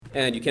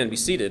And you can be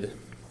seated.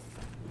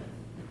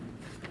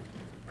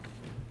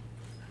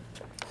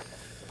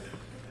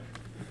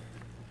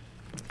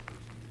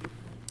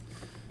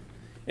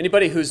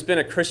 Anybody who's been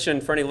a Christian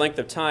for any length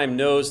of time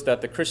knows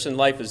that the Christian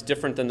life is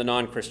different than the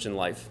non-Christian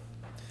life.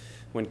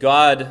 When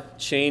God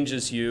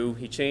changes you,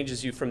 he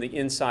changes you from the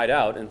inside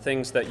out, and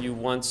things that you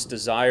once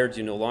desired,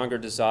 you no longer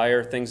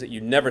desire. Things that you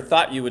never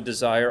thought you would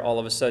desire, all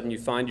of a sudden you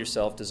find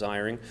yourself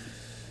desiring.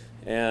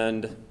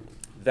 And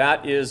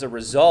that is a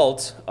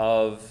result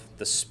of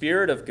the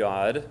Spirit of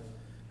God,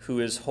 who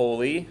is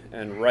holy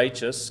and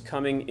righteous,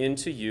 coming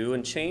into you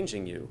and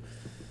changing you.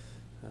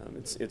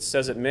 It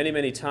says it many,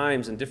 many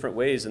times in different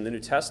ways in the New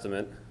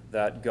Testament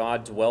that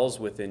God dwells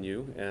within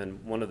you,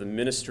 and one of the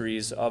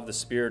ministries of the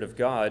Spirit of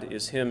God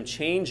is him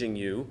changing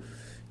you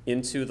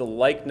into the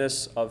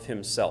likeness of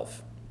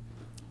himself.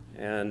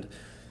 And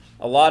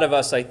a lot of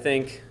us, I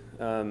think,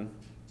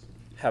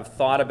 have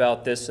thought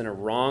about this in a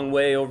wrong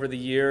way over the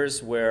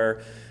years,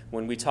 where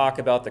when we talk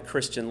about the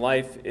Christian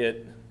life,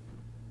 it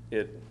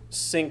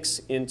sinks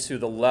into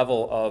the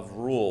level of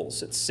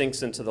rules. It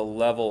sinks into the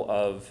level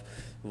of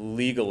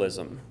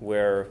legalism,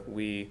 where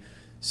we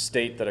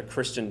state that a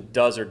Christian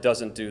does or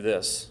doesn't do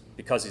this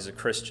because he's a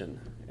Christian,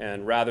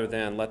 and rather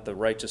than let the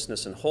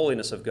righteousness and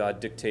holiness of God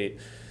dictate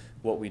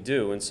what we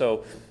do. And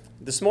so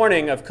this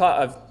morning I've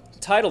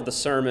titled the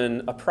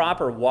sermon, A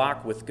Proper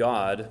Walk with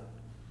God,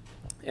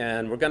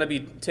 and we're going to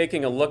be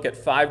taking a look at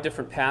 5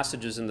 different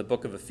passages in the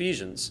book of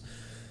Ephesians,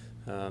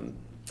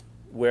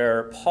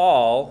 where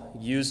Paul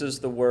uses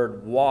the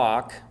word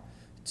walk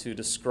to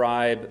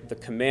describe the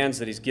commands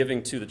that he's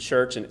giving to the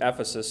church in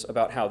Ephesus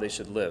about how they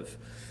should live.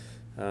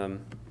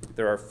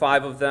 There are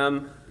 5 of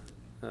them.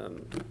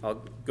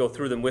 I'll go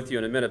through them with you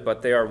in a minute,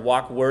 but they are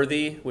walk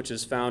worthy, which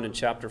is found in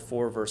chapter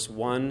 4, verse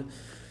 1.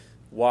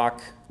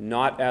 Walk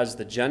not as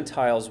the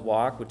Gentiles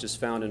walk, which is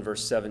found in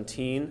verse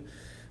 17.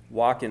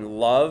 Walk in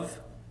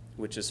love,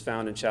 which is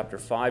found in chapter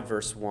 5,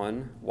 verse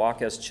 1.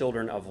 Walk as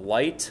children of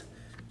light,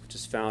 which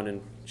is found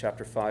in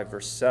chapter 5,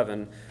 verse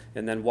 7.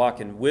 And then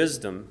walk in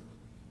wisdom,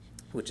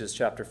 which is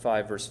chapter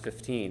 5, verse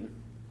 15.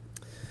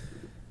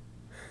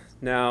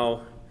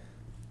 Now,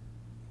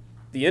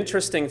 the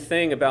interesting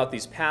thing about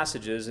these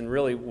passages, and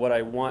really what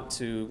I want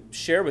to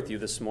share with you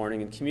this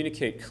morning and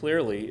communicate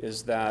clearly,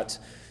 is that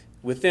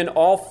within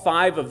all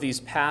 5 of these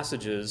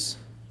passages,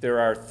 there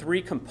are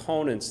 3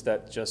 components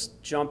that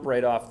just jump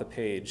right off the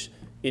page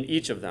in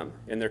each of them,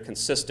 and they're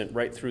consistent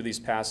right through these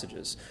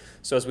passages.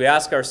 So as we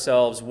ask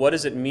ourselves, what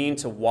does it mean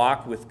to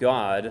walk with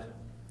God?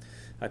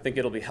 I think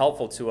it'll be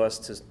helpful to us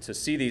to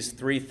see these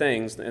 3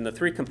 things, and the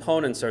 3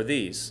 components are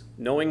these: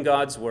 knowing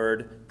God's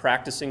word,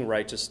 practicing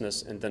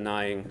righteousness, and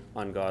denying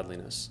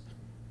ungodliness.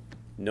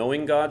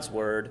 Knowing God's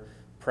word,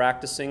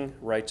 practicing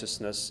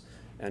righteousness,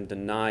 and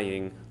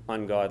denying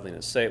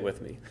ungodliness. Say it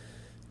with me.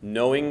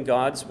 Knowing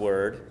God's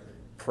word,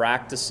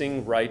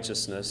 practicing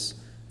righteousness,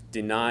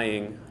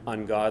 denying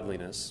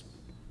ungodliness.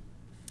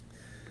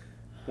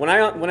 When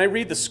I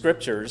read the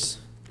scriptures,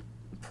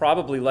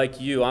 probably like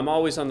you, I'm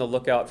always on the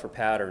lookout for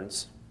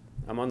patterns.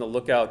 I'm on the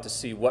lookout to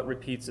see what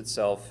repeats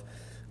itself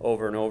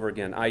over and over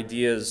again.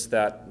 Ideas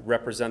that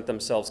represent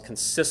themselves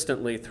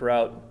consistently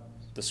throughout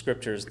the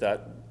scriptures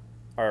that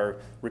are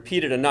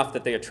repeated enough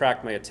that they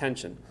attract my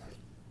attention.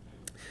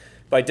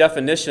 By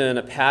definition,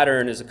 a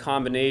pattern is a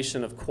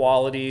combination of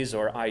qualities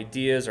or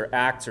ideas or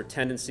acts or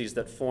tendencies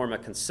that form a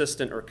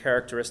consistent or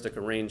characteristic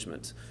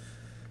arrangement.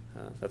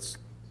 That's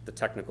the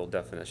technical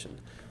definition.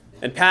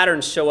 And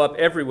patterns show up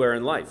everywhere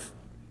in life.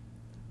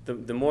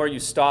 The more you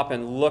stop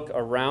and look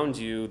around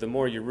you, the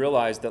more you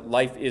realize that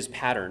life is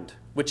patterned,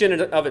 which in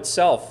and of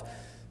itself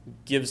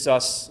gives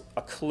us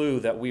a clue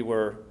that we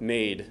were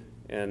made,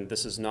 and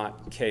this is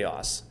not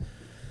chaos.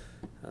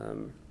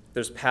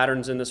 There's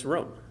patterns in this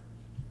room.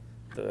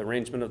 The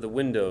arrangement of the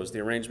windows,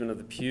 the arrangement of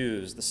the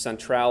pews, the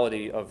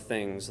centrality of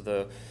things,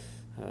 the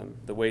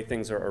way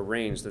things are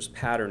arranged. There's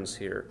patterns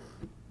here.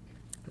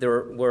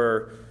 There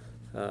were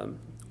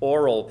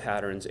oral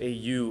patterns,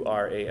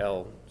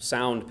 A-U-R-A-L,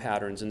 sound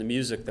patterns in the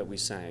music that we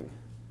sang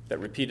that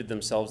repeated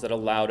themselves that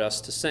allowed us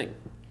to sing.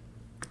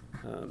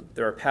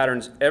 There are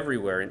patterns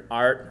everywhere in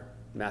art,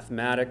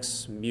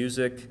 mathematics,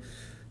 music,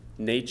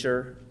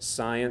 nature,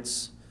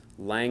 science,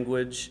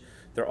 language.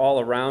 They're all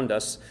around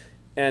us,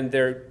 and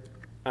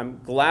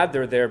I'm glad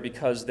they're there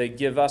because they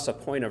give us a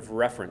point of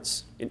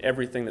reference in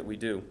everything that we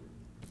do.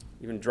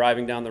 Even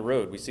driving down the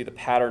road, we see the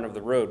pattern of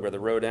the road, where the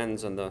road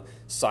ends and the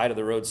side of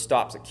the road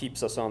stops. It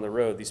keeps us on the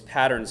road. These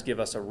patterns give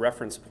us a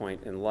reference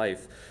point in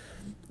life.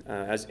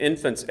 As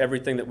infants,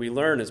 everything that we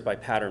learn is by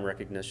pattern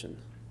recognition,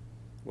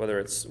 whether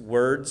it's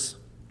words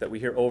that we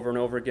hear over and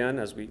over again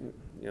as we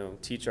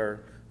teach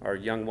our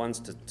young ones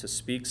to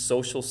speak,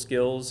 social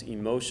skills,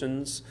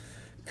 emotions,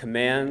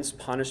 commands,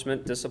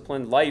 punishment,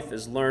 discipline. Life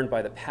is learned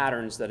by the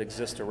patterns that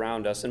exist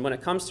around us. And when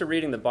it comes to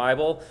reading the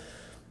Bible,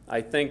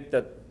 I think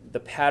that the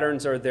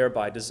patterns are there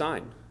by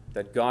design,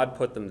 that God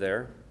put them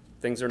there.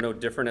 Things are no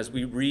different. As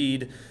we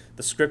read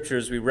the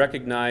scriptures, we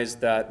recognize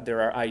that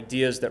there are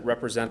ideas that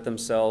represent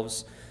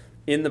themselves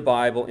in the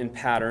Bible in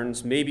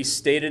patterns, maybe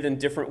stated in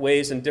different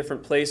ways in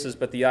different places,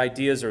 but the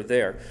ideas are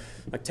there.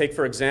 Like take,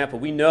 for example,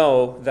 we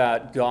know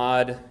that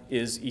God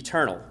is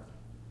eternal.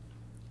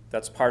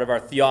 That's part of our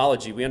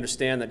theology. We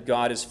understand that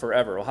God is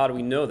forever. Well, how do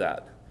we know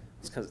that?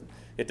 It's because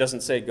it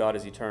doesn't say God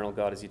is eternal,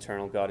 God is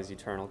eternal, God is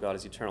eternal, God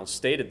is eternal. It's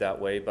stated that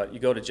way, but you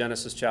go to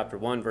Genesis chapter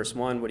 1, verse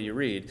 1, what do you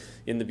read?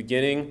 In the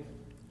beginning,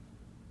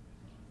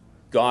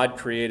 God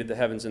created the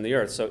heavens and the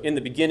earth. So in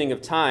the beginning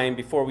of time,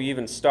 before we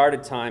even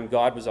started time,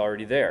 God was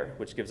already there,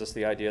 which gives us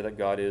the idea that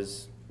God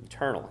is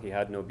eternal. He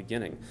had no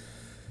beginning.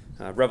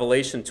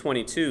 Revelation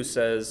 22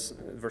 says,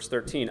 verse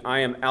 13, I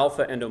am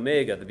Alpha and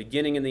Omega, the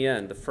beginning and the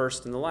end, the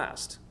first and the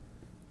last.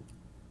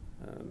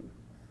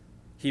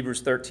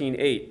 Hebrews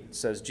 13:8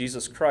 says,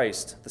 Jesus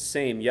Christ, the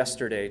same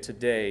yesterday,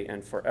 today,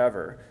 and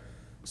forever.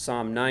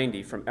 Psalm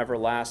 90, from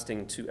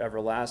everlasting to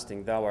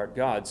everlasting, thou art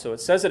God. So it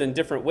says it in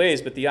different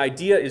ways, but the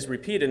idea is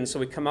repeated, and so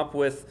we come up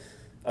with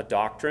a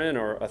doctrine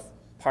or a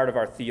part of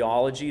our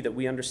theology that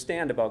we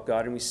understand about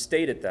God, and we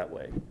state it that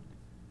way.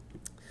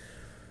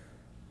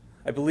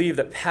 I believe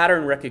that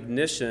pattern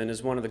recognition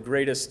is one of the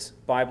greatest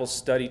Bible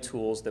study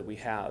tools that we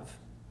have,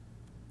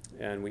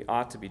 and we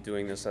ought to be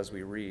doing this as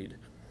we read.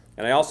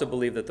 And I also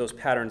believe that those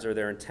patterns are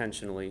there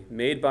intentionally,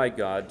 made by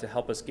God to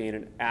help us gain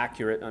an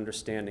accurate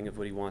understanding of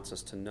what he wants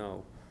us to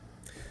know.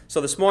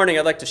 So this morning,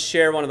 I'd like to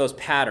share one of those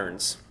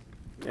patterns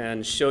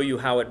and show you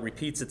how it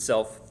repeats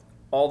itself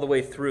all the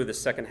way through the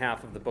second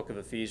half of the book of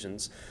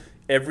Ephesians.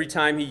 Every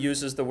time he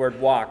uses the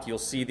word walk, you'll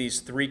see these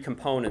three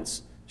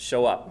components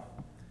show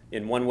up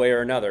in one way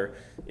or another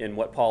in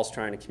what Paul's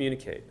trying to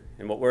communicate.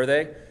 And what were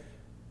they?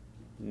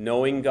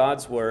 Knowing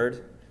God's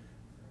word,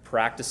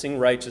 practicing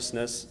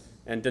righteousness,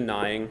 and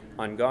denying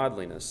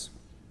ungodliness.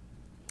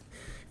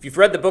 If you've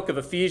read the book of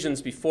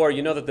Ephesians before,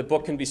 you know that the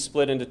book can be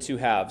split into two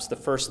halves. The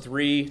first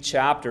 3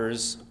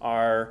 chapters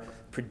are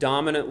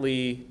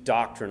predominantly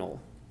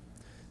doctrinal.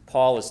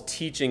 Paul is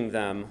teaching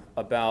them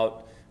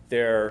about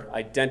their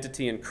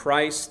identity in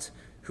Christ,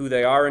 who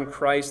they are in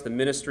Christ, the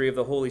ministry of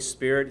the Holy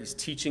Spirit. He's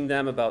teaching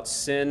them about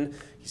sin.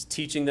 He's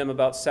teaching them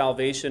about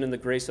salvation and the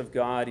grace of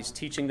God. He's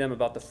teaching them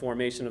about the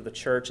formation of the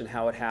church and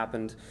how it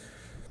happened.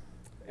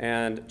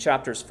 And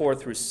chapters 4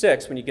 through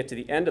 6, when you get to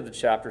the end of the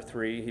chapter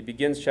 3, he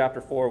begins chapter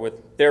 4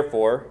 with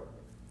therefore,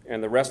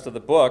 and the rest of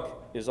the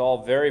book is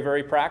all very,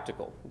 very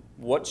practical.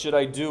 What should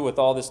I do with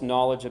all this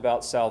knowledge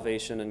about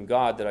salvation and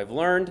God that I've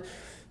learned?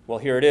 Well,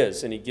 here it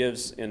is. And he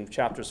gives in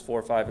chapters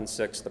 4, 5, and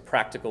 6 the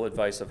practical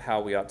advice of how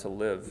we ought to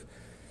live.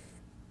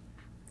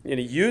 And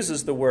he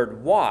uses the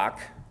word walk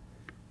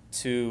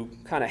to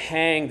kind of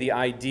hang the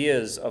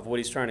ideas of what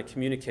he's trying to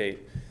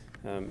communicate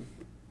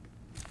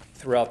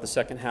throughout the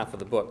second half of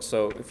the book.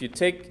 So if you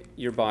take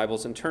your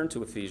Bibles and turn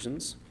to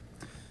Ephesians,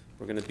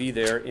 we're going to be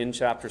there in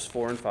chapters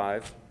 4 and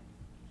 5.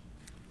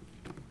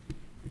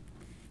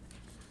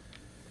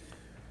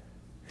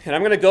 And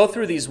I'm going to go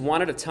through these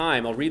one at a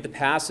time. I'll read the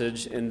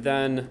passage, and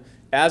then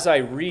as I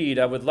read,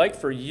 I would like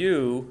for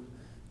you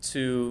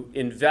to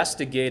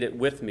investigate it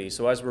with me.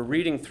 So as we're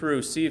reading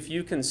through, see if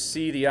you can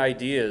see the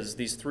ideas,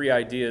 these 3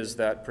 ideas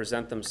that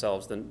present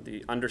themselves,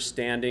 the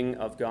understanding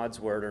of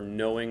God's word, or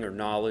knowing or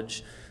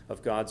knowledge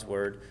of God's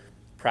word,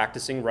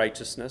 practicing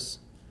righteousness,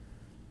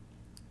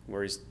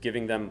 where he's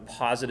giving them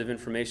positive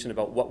information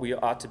about what we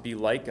ought to be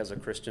like as a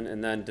Christian,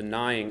 and then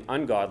denying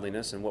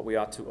ungodliness and what we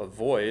ought to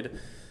avoid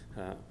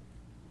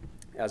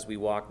as we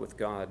walk with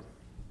God.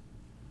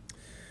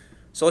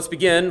 So let's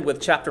begin with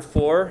chapter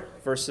 4,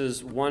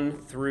 verses 1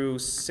 through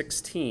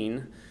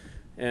 16.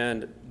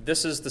 And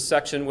this is the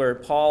section where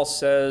Paul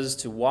says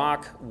to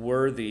walk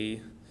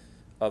worthy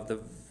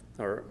of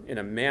or in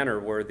a manner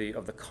worthy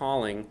of the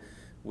calling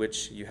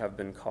which you have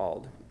been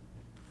called.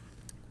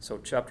 So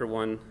chapter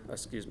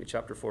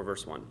 4,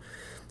 verse 1.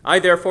 I,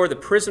 therefore, the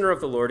prisoner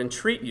of the Lord,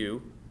 entreat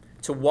you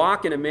to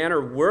walk in a manner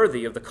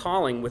worthy of the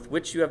calling with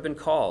which you have been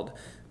called,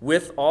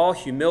 with all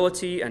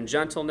humility and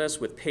gentleness,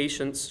 with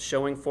patience,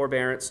 showing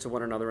forbearance to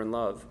one another in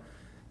love,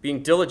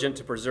 being diligent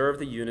to preserve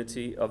the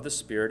unity of the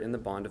Spirit in the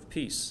bond of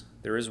peace.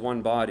 There is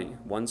one body,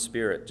 one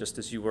Spirit, just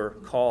as you were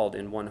called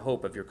in one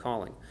hope of your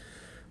calling.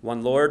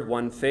 One Lord,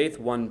 one faith,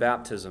 one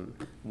baptism,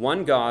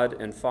 one God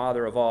and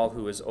Father of all,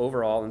 who is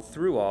over all and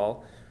through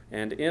all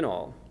and in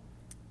all.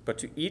 But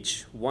to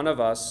each one of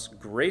us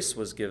grace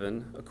was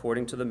given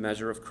according to the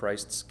measure of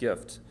Christ's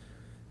gift.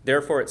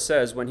 Therefore it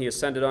says, when he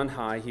ascended on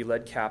high, he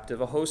led captive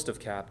a host of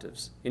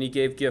captives, and he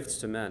gave gifts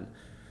to men.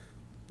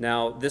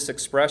 Now this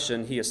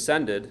expression, he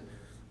ascended,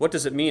 what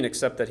does it mean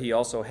except that he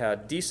also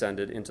had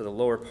descended into the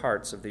lower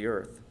parts of the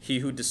earth? He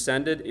who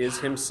descended is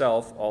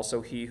himself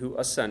also he who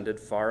ascended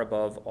far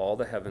above all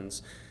the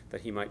heavens,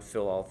 that he might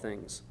fill all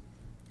things.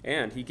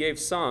 And he gave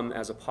some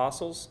as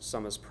apostles,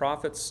 some as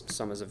prophets,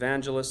 some as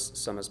evangelists,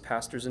 some as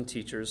pastors and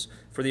teachers,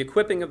 for the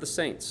equipping of the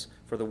saints,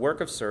 for the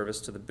work of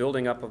service to the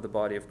building up of the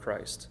body of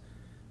Christ,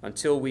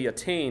 until we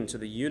attain to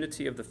the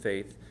unity of the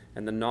faith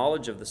and the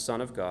knowledge of the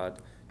Son of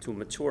God, to a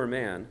mature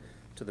man,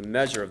 to the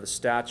measure of the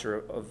stature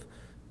of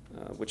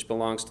which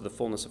belongs to the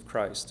fullness of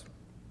Christ.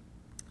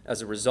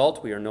 As a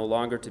result, we are no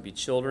longer to be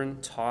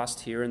children,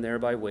 tossed here and there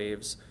by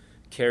waves,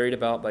 carried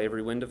about by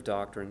every wind of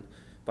doctrine,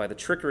 by the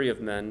trickery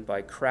of men,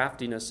 by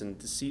craftiness and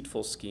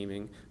deceitful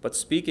scheming. But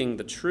speaking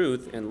the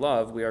truth in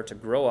love, we are to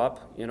grow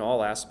up in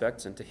all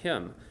aspects into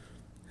him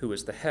who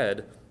is the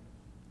head,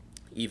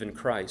 even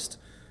Christ,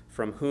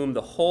 from whom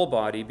the whole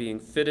body, being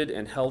fitted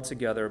and held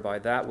together by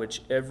that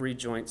which every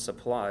joint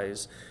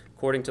supplies,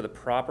 according to the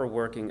proper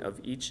working of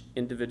each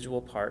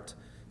individual part,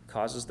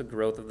 causes the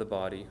growth of the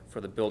body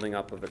for the building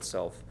up of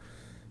itself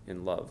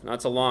in love. Now,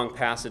 it's a long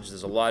passage.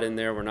 There's a lot in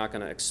there. We're not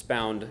going to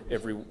expound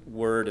every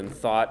word and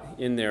thought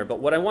in there. But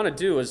what I want to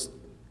do is,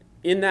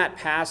 in that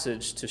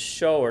passage, to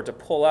show or to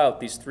pull out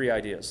these three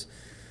ideas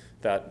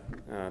that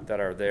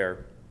are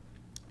there.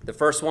 The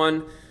first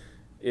one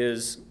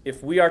is,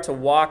 if we are to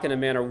walk in a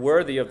manner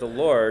worthy of the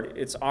Lord,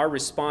 it's our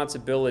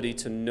responsibility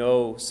to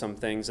know some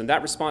things, and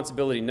that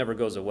responsibility never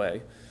goes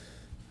away.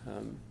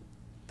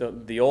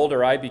 The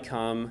older I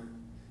become,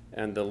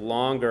 and the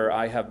longer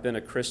I have been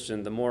a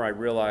Christian, the more I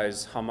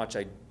realize how much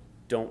I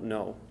don't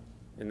know.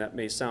 And that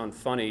may sound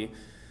funny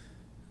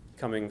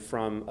coming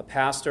from a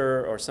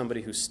pastor or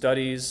somebody who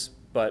studies,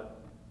 but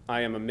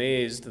I am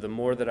amazed the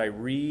more that I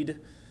read,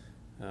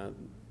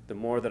 the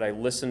more that I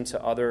listen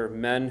to other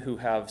men who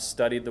have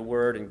studied the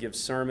Word and give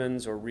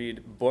sermons or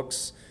read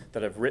books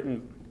that have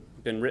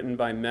been written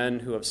by men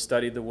who have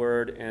studied the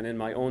Word, and in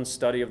my own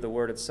study of the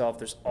Word itself,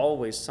 there's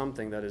always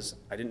something that is,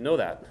 I didn't know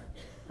that,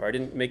 or I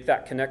didn't make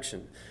that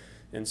connection.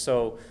 And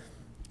so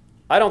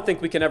I don't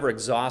think we can ever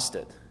exhaust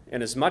it.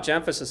 And as much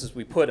emphasis as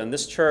we put on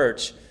this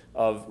church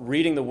of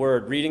reading the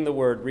Word, reading the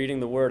Word,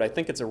 reading the Word, I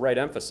think it's a right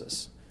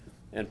emphasis.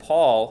 And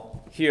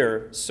Paul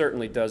here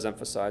certainly does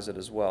emphasize it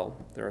as well.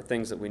 There are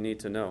things that we need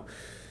to know.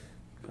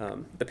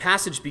 The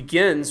passage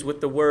begins with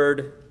the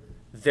word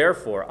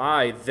therefore.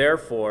 I,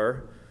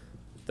 therefore,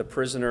 the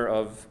prisoner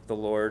of the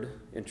Lord,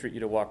 entreat you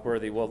to walk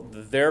worthy. Well,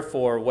 the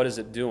therefore, what is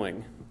it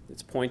doing?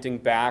 It's pointing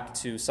back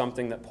to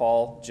something that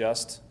Paul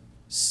just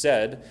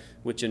said,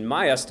 which in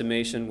my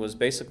estimation was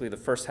basically the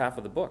first half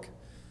of the book.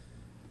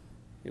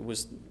 He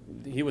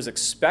was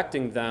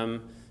expecting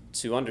them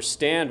to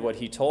understand what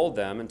he told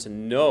them and to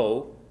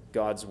know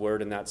God's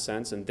word in that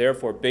sense, and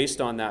therefore, based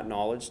on that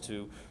knowledge,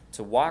 to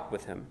walk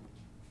with him.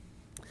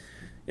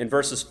 In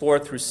verses 4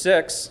 through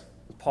 6,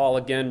 Paul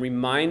again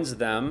reminds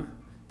them,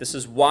 this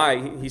is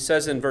why, he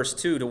says in verse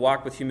 2, to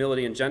walk with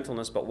humility and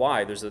gentleness, but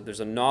why? There's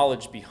a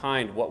knowledge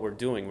behind what we're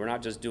doing. We're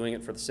not just doing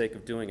it for the sake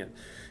of doing it.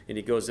 And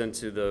he goes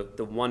into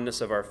the oneness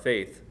of our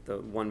faith, the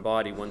one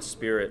body, one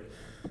spirit,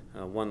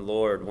 one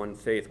Lord, one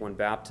faith, one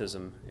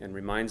baptism, and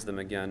reminds them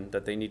again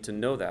that they need to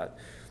know that.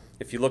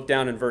 If you look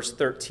down in verse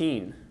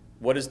 13,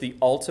 what is the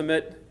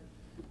ultimate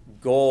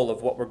goal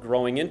of what we're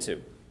growing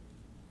into?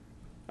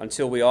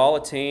 Until we all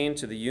attain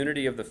to the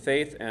unity of the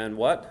faith and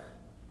what?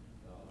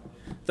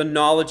 The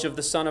knowledge of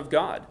the Son of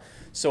God.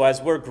 So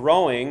as we're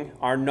growing,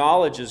 our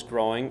knowledge is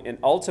growing, and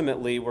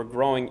ultimately we're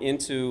growing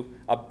into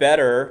a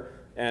better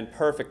and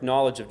perfect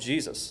knowledge of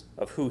Jesus,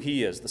 of who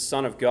he is, the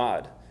Son of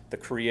God, the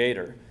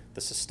Creator,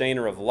 the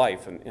sustainer of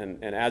life.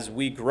 And as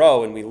we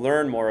grow and we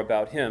learn more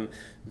about him,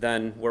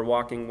 then we're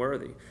walking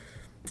worthy.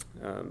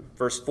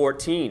 Verse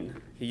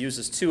 14, he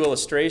uses two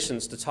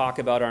illustrations to talk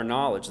about our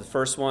knowledge. The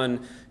first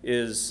one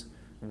is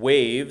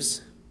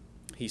waves.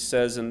 He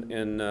says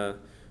in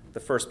the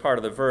first part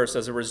of the verse,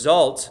 as a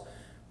result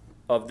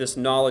of this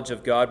knowledge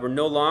of God, we're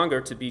no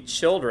longer to be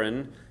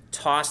children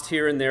tossed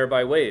here and there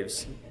by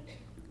waves.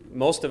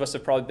 Most of us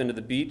have probably been to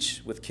the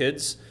beach with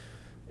kids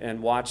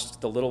and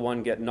watched the little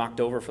one get knocked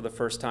over for the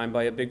first time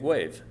by a big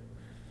wave.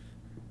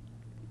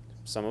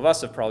 Some of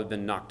us have probably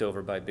been knocked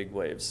over by big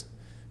waves.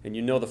 And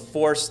you know the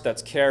force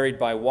that's carried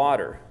by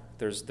water.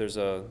 There's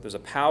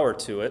a power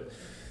to it,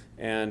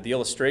 and the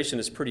illustration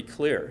is pretty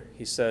clear.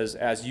 He says,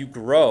 as you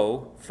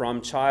grow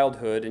from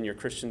childhood in your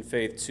Christian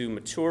faith to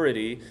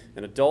maturity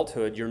and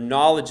adulthood, your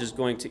knowledge is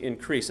going to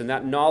increase, and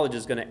that knowledge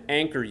is going to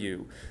anchor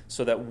you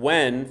so that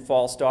when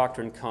false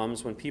doctrine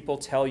comes, when people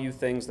tell you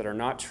things that are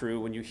not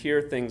true, when you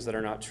hear things that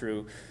are not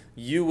true,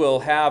 you will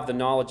have the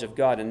knowledge of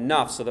God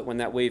enough so that when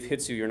that wave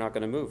hits you, you're not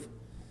going to move.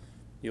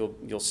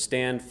 You'll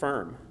stand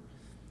firm,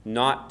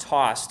 not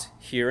tossed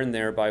here and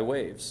there by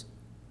waves,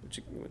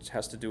 which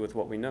has to do with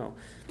what we know.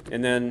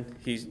 And then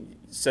he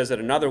says it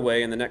another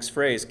way in the next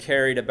phrase,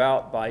 carried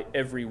about by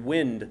every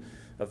wind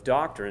of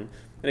doctrine.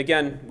 And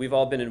again, we've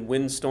all been in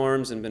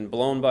windstorms and been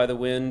blown by the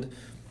wind.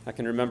 I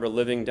can remember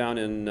living down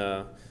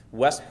in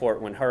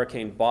Westport when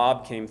Hurricane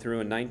Bob came through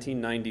in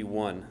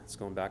 1991. It's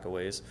going back a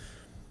ways.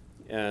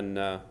 And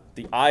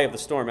the eye of the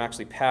storm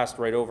actually passed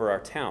right over our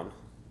town.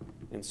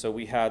 And so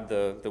we had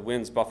the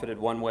winds buffeted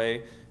one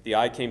way. The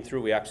eye came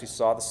through. We actually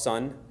saw the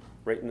sun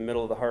right in the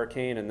middle of the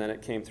hurricane, and then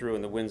it came through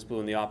and the winds blew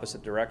in the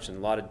opposite direction. A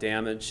lot of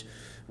damage.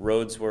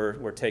 Roads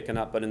were taken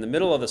up. But in the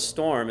middle of the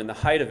storm, in the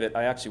height of it,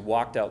 I actually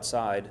walked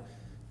outside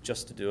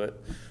just to do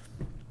it.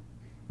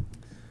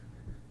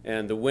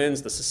 And the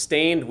winds, the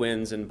sustained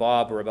winds in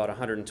Bob were about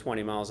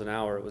 120 miles an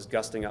hour. It was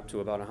gusting up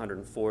to about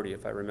 140,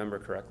 if I remember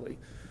correctly.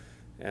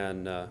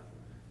 And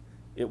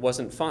it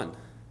wasn't fun.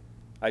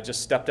 I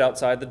just stepped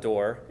outside the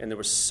door, and there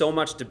was so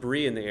much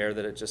debris in the air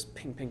that it just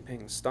ping, ping,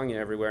 ping, stung you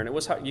everywhere. And it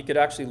was you could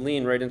actually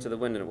lean right into the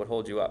wind, and it would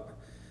hold you up.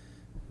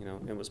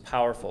 It was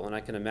powerful. And I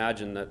can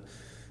imagine that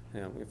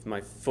if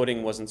my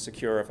footing wasn't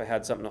secure, if I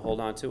had something to hold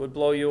on to, it would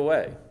blow you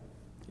away.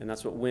 And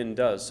that's what wind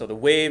does. So the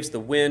waves, the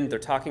wind, they're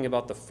talking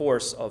about the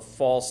force of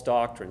false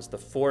doctrines, the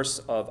force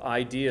of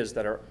ideas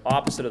that are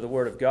opposite of the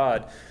Word of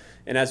God.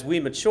 And as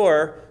we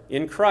mature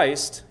in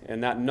Christ,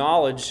 and that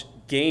knowledge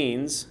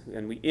gains,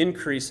 and we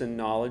increase in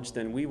knowledge,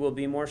 then we will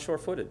be more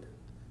sure-footed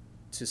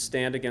to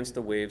stand against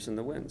the waves and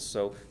the winds.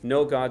 So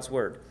know God's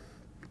Word.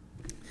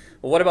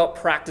 Well, what about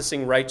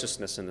practicing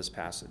righteousness in this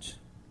passage?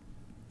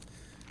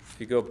 If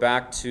you go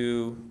back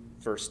to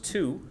verse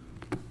 2,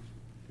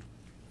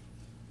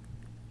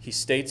 he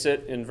states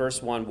it in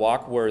verse 1,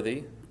 walk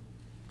worthy.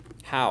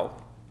 How?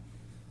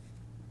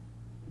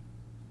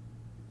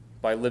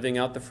 By living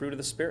out the fruit of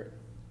the Spirit,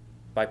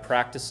 by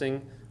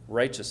practicing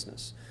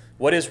righteousness.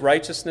 What is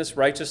righteousness?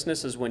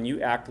 Righteousness is when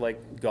you act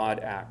like God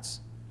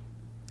acts.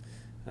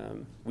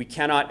 We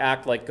cannot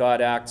act like God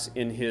acts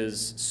in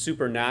his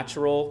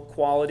supernatural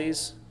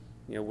qualities.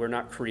 We're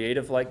not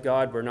creative like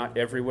God. We're not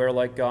everywhere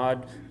like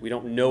God. We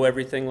don't know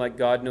everything like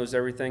God knows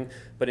everything.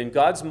 But in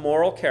God's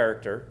moral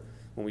character,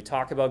 when we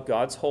talk about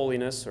God's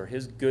holiness or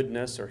his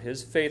goodness or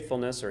his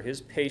faithfulness or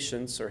his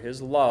patience or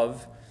his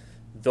love,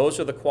 those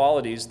are the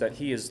qualities that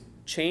he is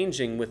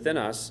changing within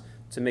us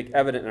to make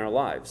evident in our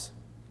lives.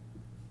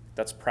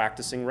 That's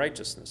practicing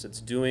righteousness.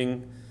 It's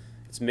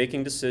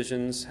making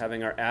decisions,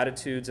 having our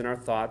attitudes and our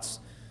thoughts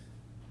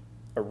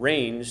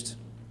arranged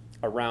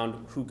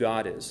around who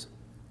God is.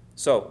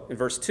 So, in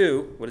verse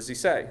 2, what does he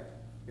say?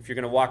 If you're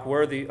going to walk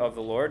worthy of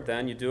the Lord,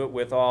 then you do it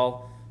with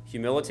all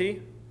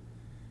humility,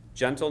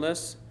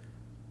 gentleness,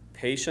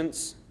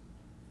 patience,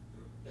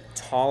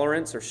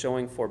 tolerance or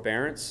showing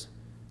forbearance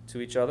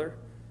to each other,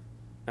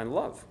 and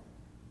love.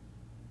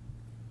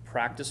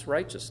 Practice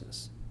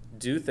righteousness.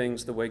 Do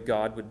things the way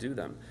God would do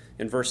them.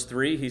 In verse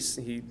 3,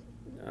 he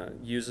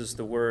uses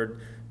the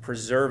word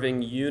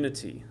preserving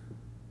unity.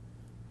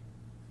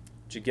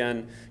 Which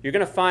again, you're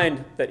going to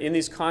find that in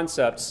these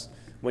concepts,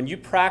 when you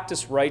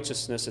practice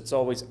righteousness, it's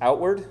always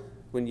outward.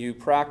 When you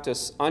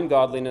practice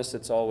ungodliness,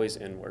 it's always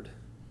inward.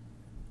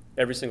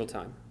 Every single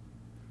time.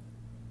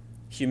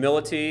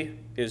 Humility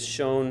is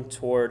shown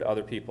toward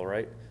other people,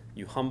 right?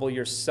 You humble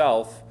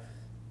yourself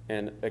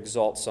and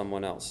exalt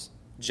someone else.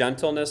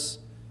 Gentleness,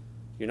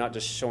 you're not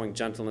just showing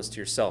gentleness to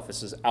yourself.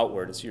 This is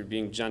outward. It's you're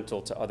being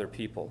gentle to other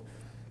people.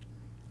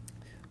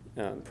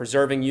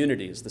 Preserving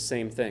unity is the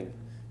same thing.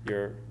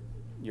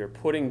 You're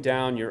putting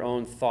down your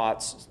own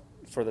thoughts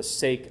for the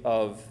sake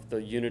of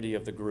the unity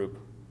of the group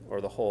or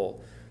the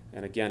whole.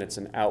 And again, it's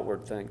an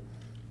outward thing.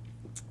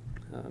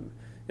 And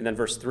then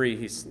verse 3,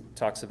 he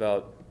talks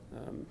about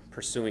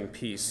pursuing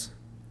peace.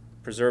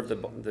 Preserve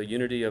the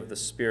unity of the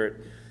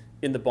Spirit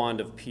in the bond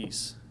of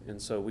peace. And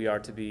so we are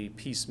to be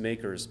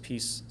peacemakers,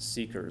 peace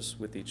seekers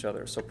with each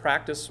other. So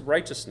practice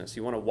righteousness.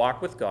 You want to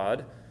walk with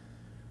God,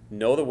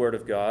 know the Word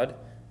of God,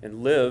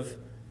 and live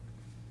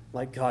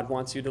like God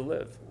wants you to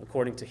live,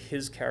 according to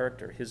his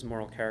character, his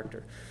moral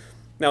character.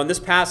 Now, in this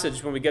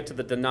passage, when we get to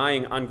the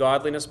denying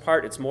ungodliness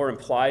part, it's more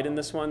implied in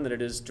this one than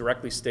it is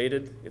directly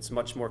stated. It's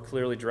much more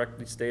clearly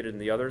directly stated in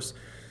the others.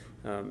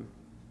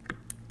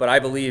 But I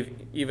believe,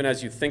 even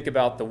as you think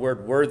about the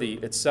word worthy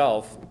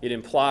itself, it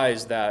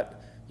implies that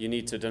you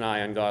need to deny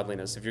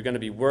ungodliness. If you're going to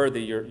be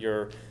worthy,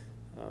 you're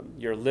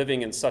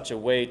living in such a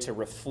way to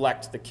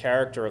reflect the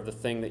character of the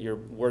thing that you're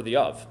worthy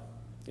of.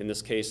 In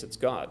this case, it's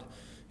God.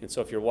 And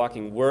so if you're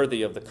walking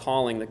worthy of the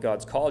calling that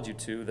God's called you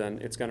to, then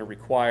it's going to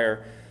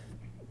require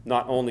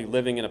not only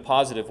living in a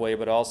positive way,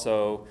 but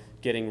also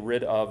getting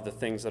rid of the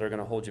things that are going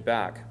to hold you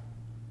back.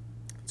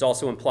 It's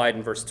also implied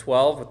in verse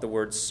 12 with the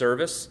word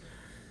service.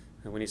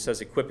 And when he says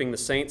equipping the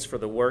saints for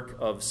the work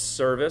of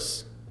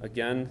service,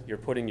 again, you're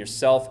putting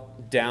yourself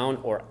down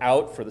or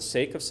out for the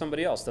sake of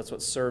somebody else. That's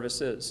what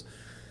service is.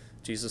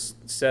 Jesus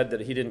said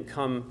that he didn't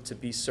come to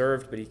be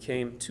served, but he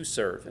came to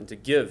serve and to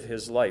give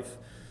his life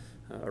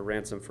a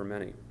ransom for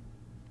many.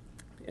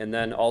 And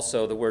then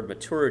also the word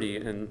maturity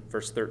in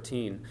verse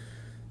 13,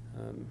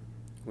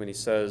 when he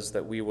says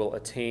that we will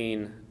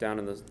attain, down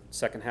in the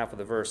second half of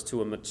the verse,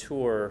 to a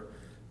mature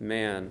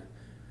man.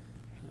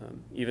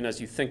 Even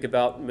as you think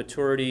about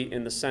maturity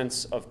in the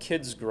sense of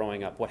kids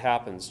growing up, what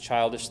happens?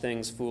 Childish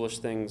things, foolish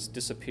things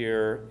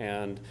disappear,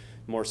 and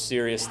more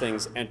serious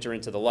things enter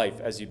into the life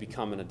as you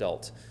become an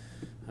adult.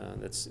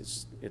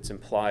 It's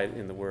implied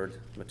in the word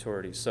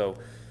maturity. So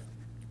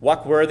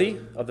walk worthy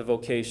of the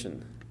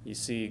vocation. You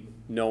see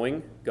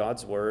knowing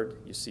God's word,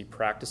 you see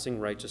practicing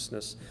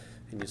righteousness,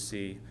 and you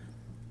see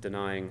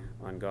denying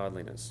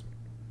ungodliness.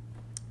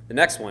 The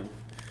next one,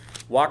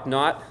 walk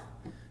not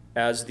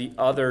as the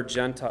other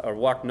Gentile, or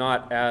walk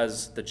not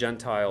as the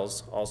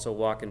Gentiles also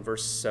walk in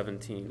verse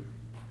 17.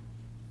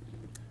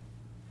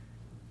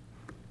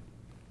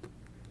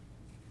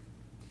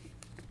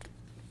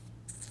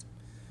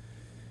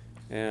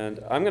 And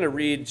I'm going to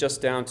read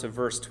just down to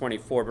verse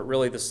 24, but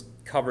really this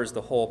covers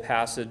the whole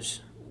passage.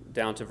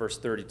 down to verse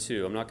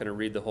 32. I'm not going to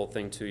read the whole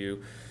thing to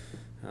you,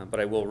 but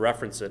I will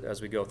reference it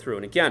as we go through.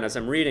 And again, as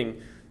I'm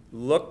reading,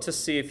 look to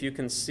see if you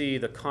can see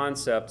the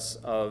concepts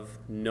of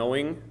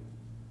knowing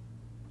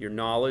your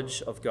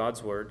knowledge of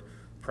God's word,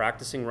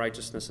 practicing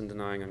righteousness, and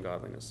denying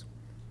ungodliness.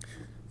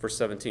 Verse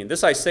 17,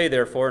 "This I say,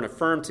 therefore, and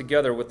affirm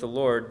together with the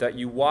Lord, that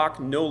you walk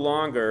no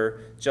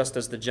longer just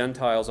as the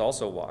Gentiles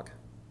also walk,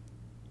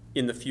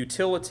 in the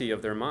futility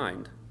of their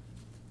mind,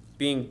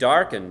 being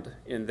darkened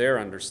in their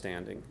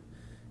understanding,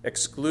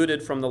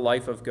 excluded from the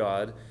life of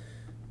God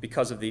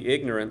because of the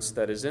ignorance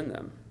that is in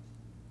them,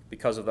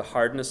 because of the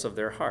hardness of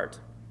their heart.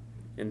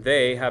 And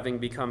they, having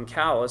become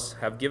callous,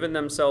 have given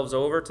themselves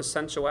over to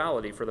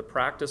sensuality for the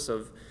practice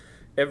of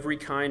every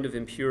kind of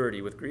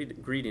impurity with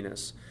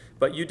greediness.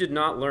 But you did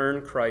not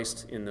learn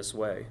Christ in this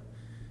way.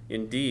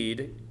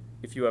 Indeed,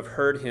 if you have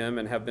heard him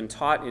and have been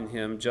taught in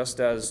him, just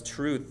as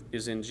truth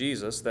is in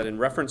Jesus, that in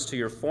reference to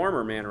your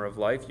former manner of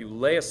life, you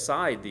lay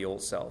aside the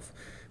old self,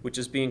 which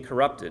is being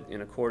corrupted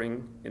in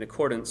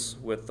accordance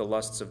with the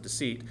lusts of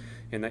deceit,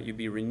 and that you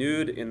be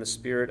renewed in the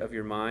spirit of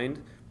your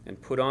mind,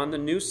 and put on the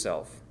new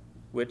self,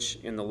 which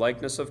in the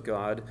likeness of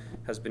God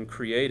has been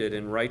created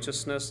in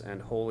righteousness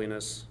and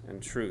holiness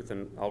and truth."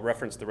 And I'll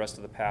reference the rest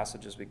of the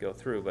passage as we go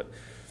through.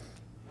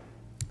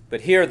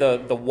 But here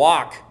the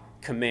walk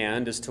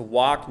command is to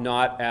walk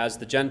not as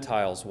the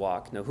Gentiles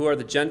walk. Now, who are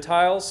the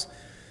Gentiles?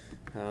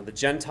 The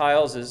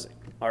Gentiles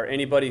are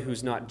anybody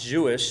who's not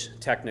Jewish,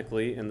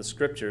 technically, in the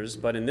Scriptures,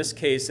 but in this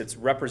case, it's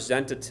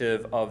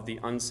representative of the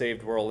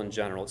unsaved world in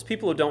general. It's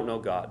people who don't know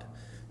God,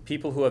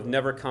 people who have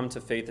never come to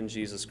faith in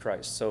Jesus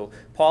Christ. So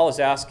Paul is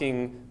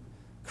asking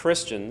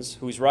Christians,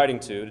 who he's writing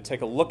to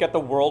take a look at the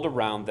world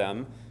around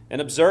them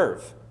and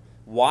observe.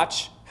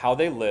 Watch how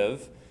they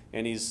live,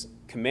 and he's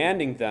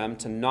commanding them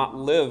to not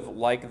live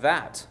like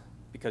that,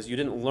 because you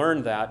didn't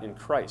learn that in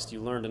Christ.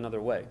 You learned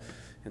another way.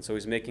 And so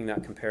he's making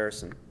that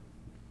comparison.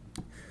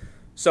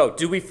 So,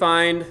 do we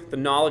find the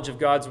knowledge of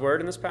God's word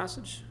in this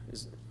passage?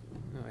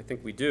 I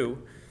think we do.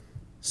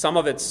 Some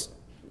of it's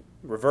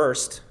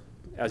reversed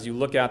as you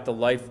look at the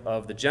life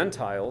of the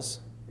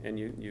Gentiles, and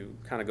you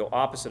kind of go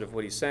opposite of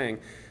what he's saying.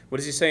 What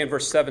does he say in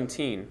verse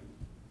 17?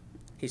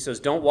 He says,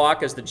 "Don't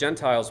walk as the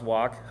Gentiles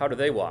walk." How do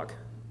they walk?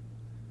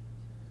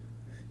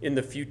 In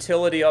the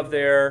futility of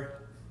their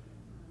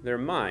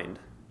mind.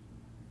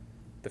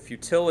 The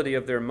futility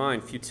of their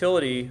mind.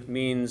 Futility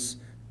means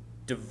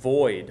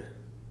devoid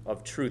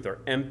of truth or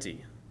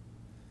empty.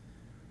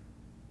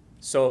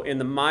 So in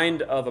the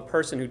mind of a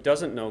person who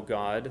doesn't know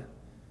God,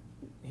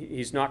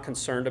 he's not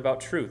concerned about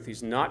truth.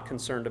 He's not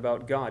concerned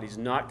about God. He's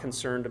not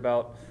concerned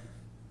about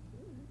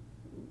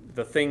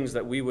the things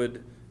that we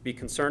would be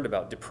concerned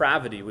about.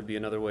 Depravity would be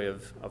another way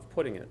of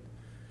putting it.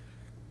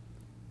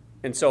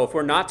 And so if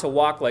we're not to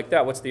walk like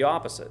that, what's the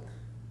opposite?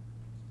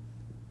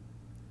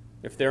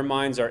 If their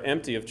minds are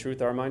empty of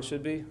truth, our minds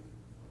should be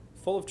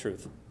full of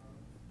truth,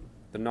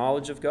 the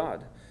knowledge of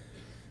God.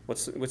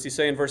 What's he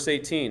say in verse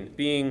 18?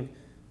 Being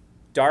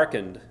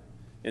darkened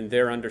in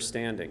their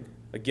understanding.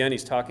 Again,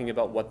 he's talking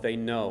about what they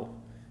know.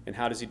 And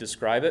how does he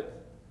describe it?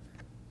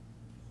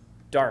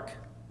 Dark.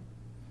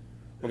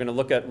 We're going to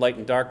look at light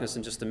and darkness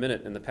in just a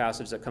minute in the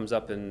passage that comes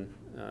up in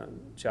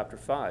chapter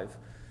 5.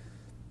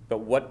 But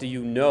what do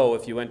you know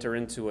if you enter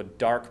into a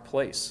dark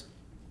place?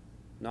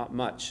 Not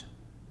much.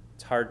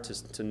 It's hard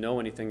to know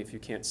anything if you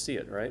can't see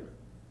it, right?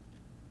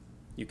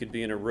 You could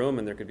be in a room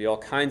and there could be all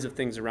kinds of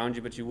things around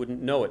you, but you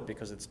wouldn't know it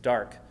because it's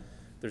dark.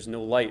 There's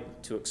no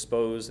light to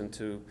expose and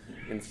to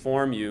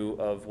inform you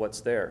of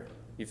what's there.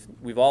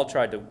 We've all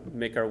tried to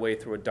make our way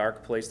through a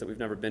dark place that we've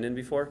never been in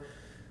before.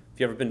 If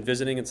you've ever been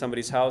visiting in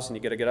somebody's house and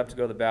you got to get up to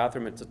go to the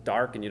bathroom, it's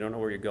dark and you don't know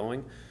where you're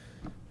going.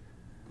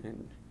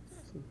 And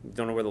you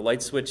don't know where the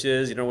light switch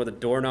is, you don't know where the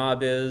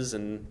doorknob is,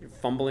 and you're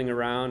fumbling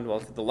around. Well,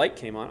 if the light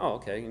came on, oh,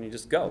 okay, and you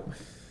just go.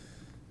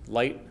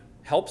 Light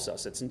helps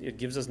us. It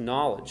gives us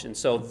knowledge. And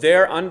so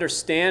their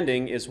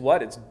understanding is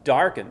what? It's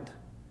darkened,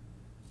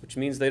 which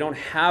means they don't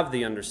have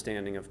the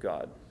understanding of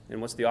God.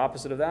 And what's the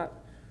opposite of that?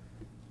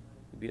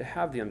 It would be to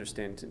have the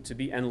understanding, to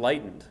be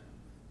enlightened,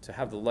 to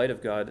have the light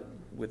of God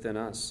within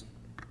us.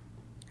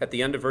 At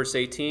the end of verse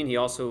 18, he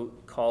also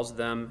calls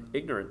them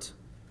ignorant.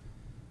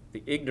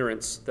 The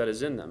ignorance that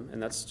is in them.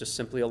 And that's just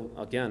simply,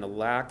 again, a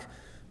lack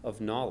of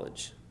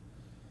knowledge.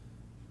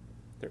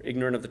 They're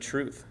ignorant of the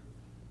truth.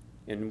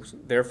 And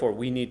therefore,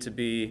 we need to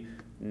be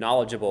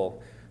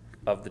knowledgeable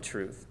of the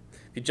truth.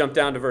 If you jump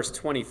down to verse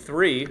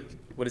 23,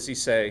 what does he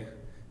say?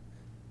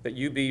 That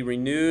you be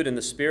renewed in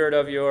the spirit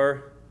of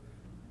your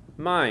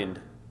mind.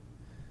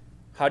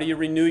 How do you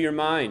renew your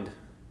mind?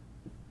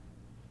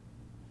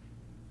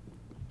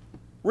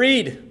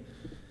 Read.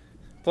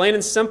 Plain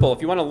and simple.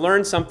 If you want to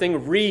learn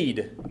something,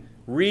 read.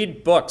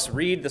 Read books.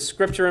 Read the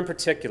Scripture in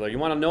particular. You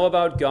want to know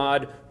about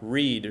God,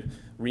 read.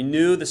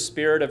 Renew the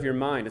spirit of your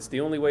mind. It's the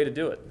only way to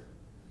do it.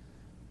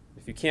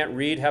 If you can't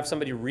read, have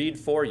somebody read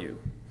for you.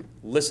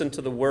 Listen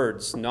to the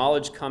words.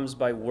 Knowledge comes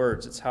by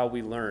words. It's how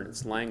we learn.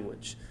 It's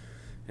language.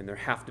 And there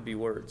have to be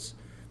words.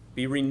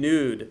 Be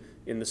renewed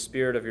in the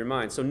spirit of your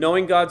mind. So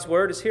knowing God's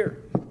word is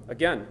here.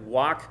 Again,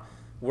 walk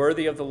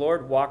worthy of the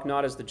Lord, walk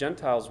not as the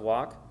Gentiles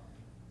walk.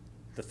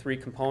 The three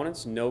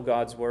components: know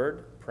God's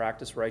word,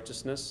 practice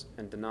righteousness,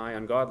 and deny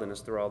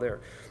ungodliness. They're all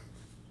there.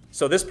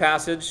 So this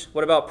passage,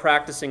 what about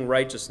practicing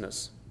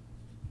righteousness?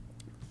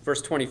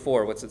 Verse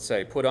 24, what's it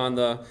say? Put on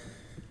the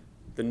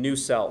new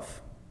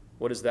self.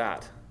 What is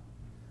that?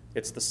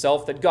 It's the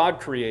self that God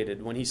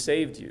created when he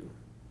saved you,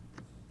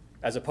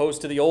 as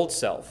opposed to the old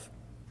self,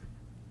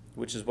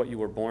 which is what you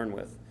were born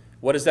with.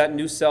 What does that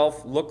new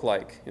self look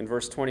like? In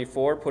verse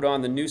 24, put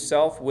on the new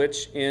self,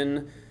 which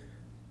in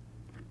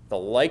the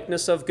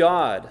likeness of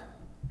God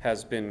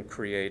has been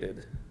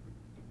created.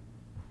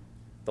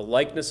 The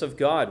likeness of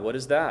God, what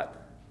is that?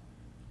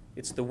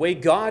 It's the way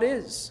God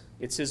is.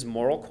 It's his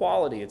moral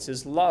quality. It's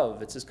his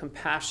love. It's his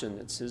compassion.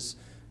 It's his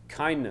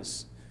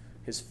kindness,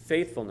 his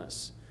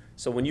faithfulness.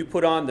 So when you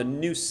put on the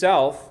new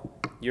self,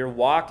 you're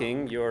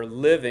walking, you're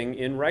living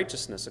in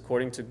righteousness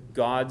according to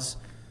God's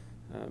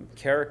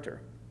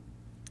character.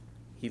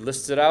 He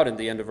lists it out in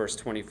the end of verse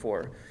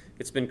 24.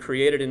 It's been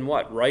created in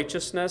what?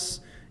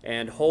 Righteousness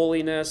and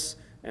holiness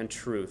and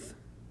truth.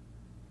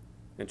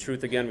 And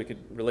truth, again, we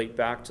could relate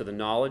back to the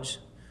knowledge.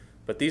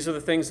 But these are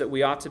the things that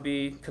we ought to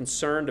be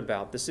concerned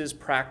about. This is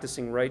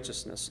practicing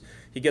righteousness.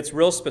 He gets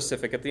real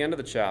specific at the end of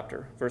the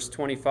chapter. Verse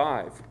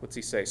 25, what's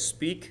he say?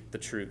 Speak the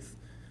truth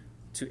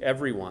to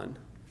everyone.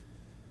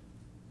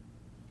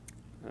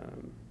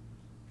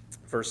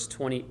 Verse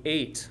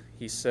 28,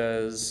 he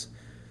says,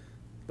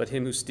 let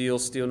him who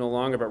steals steal no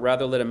longer, but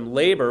rather let him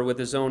labor with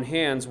his own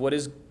hands what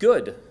is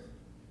good.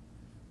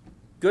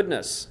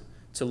 Goodness.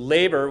 To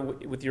labor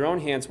with your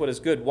own hands what is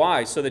good.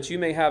 Why? So that you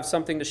may have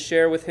something to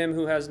share with him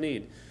who has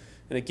need.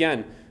 And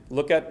again,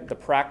 look at the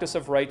practice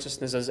of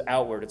righteousness as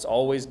outward. It's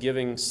always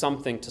giving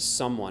something to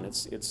someone.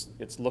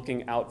 It's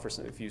looking out for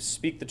something. If you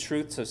speak the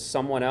truth to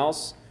someone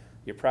else,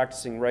 you're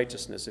practicing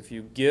righteousness. If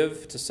you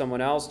give to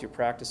someone else, you're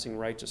practicing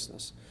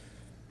righteousness.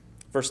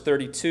 Verse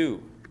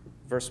 32,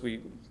 verse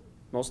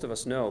most of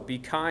us know, be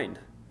kind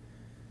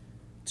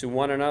to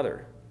one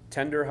another,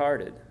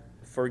 tender-hearted,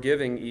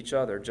 forgiving each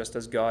other, just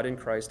as God in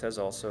Christ has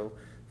also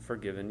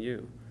forgiven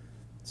you.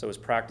 So is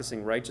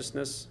practicing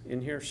righteousness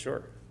in here?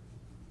 Sure.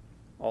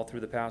 All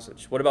through the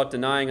passage. What about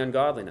denying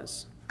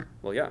ungodliness?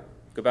 Well, yeah.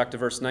 Go back to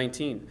verse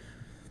 19.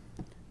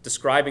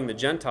 Describing the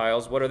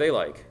Gentiles, what are they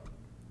like?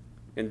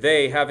 And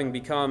they, having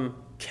become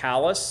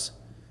callous,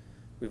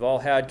 we've all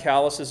had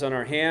calluses on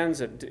our hands.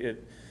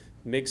 It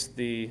makes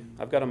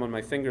I've got them on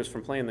my fingers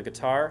from playing the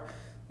guitar,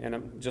 and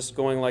I'm just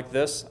going like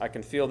this. I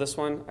can feel this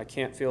one. I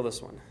can't feel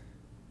this one.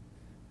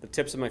 The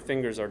tips of my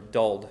fingers are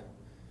dulled.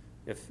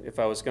 If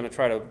I was going to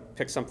try to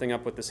pick something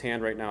up with this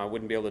hand right now, I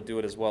wouldn't be able to do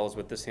it as well as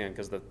with this hand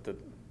because the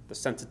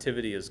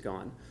sensitivity is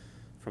gone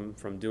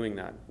from doing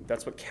that.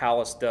 That's what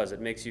callous does.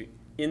 It makes you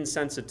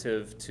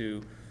insensitive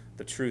to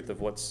the truth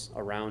of what's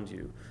around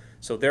you.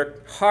 So their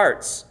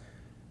hearts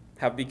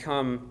have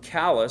become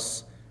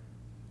callous,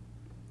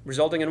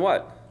 resulting in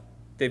what?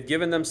 They've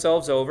given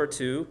themselves over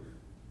to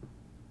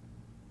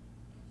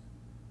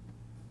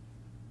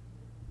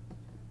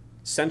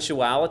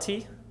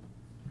sensuality.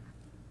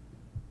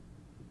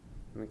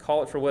 I mean,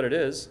 call it for what it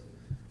is.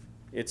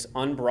 It's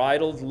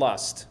unbridled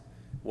lust.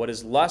 What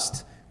is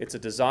lust? It's a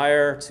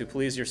desire to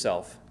please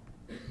yourself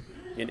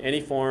in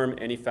any form,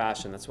 any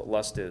fashion. That's what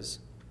lust is.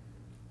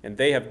 And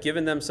they have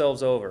given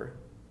themselves over,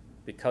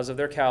 because of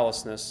their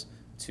callousness,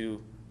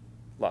 to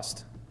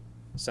lust,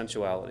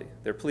 sensuality.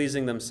 They're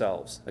pleasing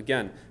themselves.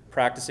 Again,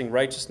 practicing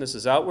righteousness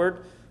is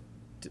outward.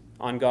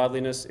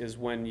 Ungodliness is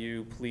when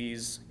you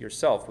please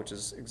yourself, which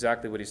is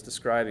exactly what he's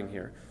describing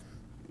here.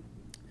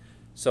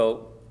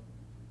 So,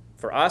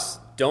 for us,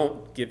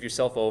 don't give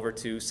yourself over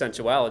to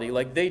sensuality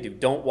like they do.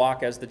 Don't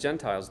walk as the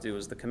Gentiles do,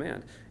 is the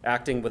command,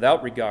 acting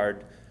without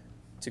regard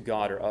to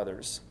God or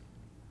others.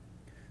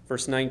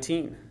 Verse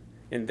 19,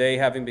 and they,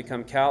 having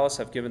become callous,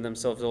 have given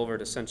themselves over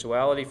to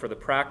sensuality for the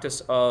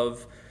practice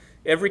of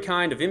every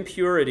kind of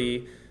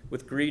impurity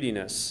with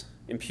greediness.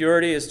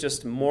 Impurity is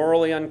just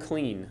morally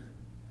unclean.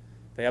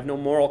 They have no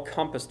moral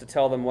compass to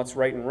tell them what's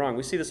right and wrong.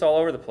 We see this all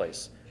over the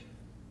place.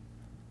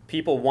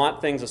 People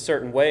want things a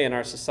certain way in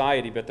our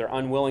society, but they're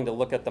unwilling to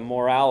look at the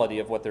morality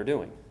of what they're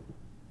doing.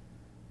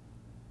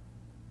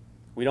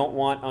 We don't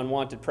want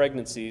unwanted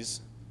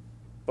pregnancies,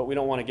 but we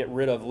don't want to get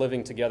rid of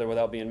living together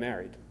without being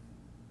married.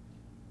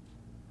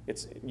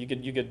 You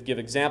could give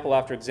example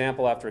after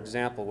example after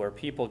example where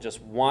people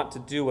just want to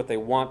do what they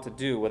want to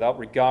do without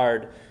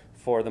regard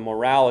for the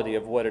morality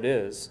of what it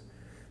is.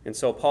 And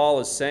so Paul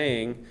is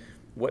saying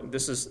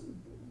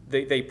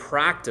they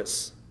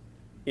practice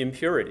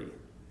impurity.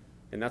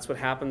 And that's what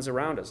happens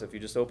around us if you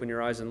just open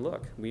your eyes and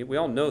look. We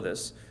all know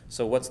this.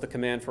 So what's the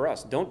command for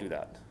us? Don't do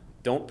that.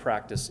 Don't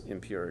practice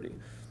impurity.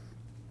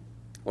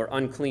 Or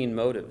unclean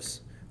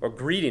motives. Or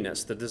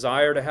greediness, the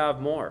desire to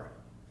have more.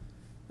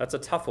 That's a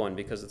tough one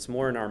because it's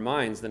more in our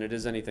minds than it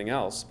is anything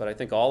else. But I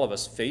think all of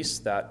us face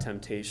that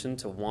temptation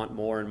to want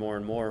more and more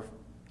and more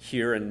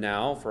here and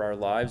now for our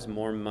lives.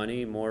 More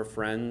money, more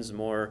friends,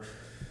 more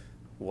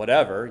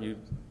whatever. You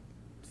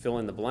fill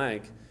in the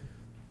blank.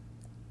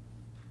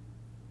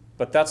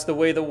 But that's the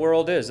way the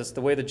world is. It's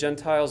the way the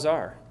Gentiles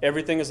are.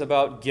 Everything is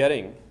about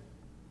getting.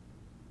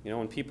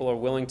 When people are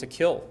willing to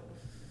kill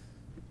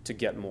to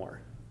get more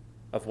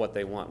of what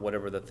they want,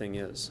 whatever the thing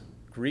is.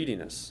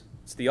 Greediness.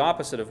 It's the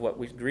opposite of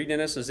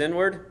greediness is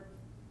inward.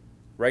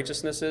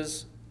 Righteousness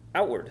is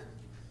outward.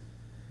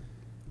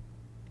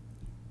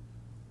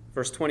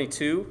 Verse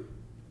 22,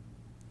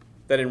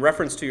 that in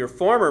reference to your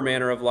former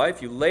manner of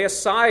life, you lay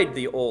aside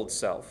the old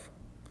self,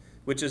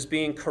 which is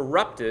being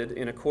corrupted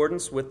in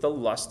accordance with the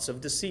lusts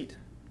of deceit.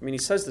 He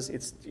says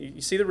this.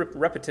 You see the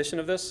repetition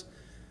of this?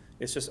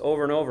 It's just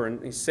over and over,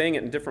 and he's saying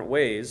it in different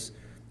ways,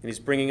 and he's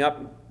bringing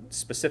up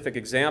specific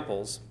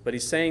examples, but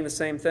he's saying the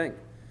same thing.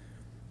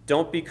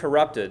 Don't be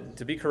corrupted.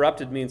 To be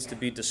corrupted means to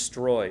be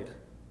destroyed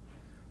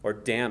or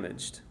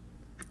damaged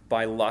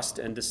by lust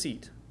and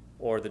deceit,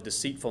 or the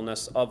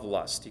deceitfulness of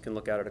lust. You can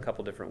look at it a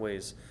couple different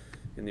ways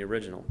in the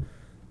original.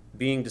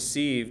 Being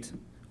deceived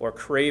or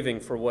craving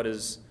for what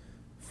is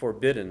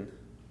forbidden.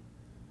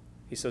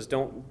 He says,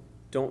 don't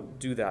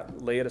do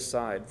that. Lay it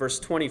aside. Verse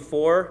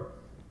 24,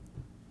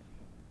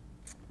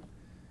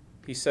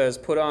 he says,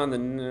 put on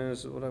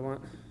is it what I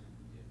want?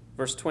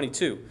 Verse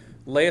 22,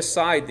 lay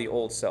aside the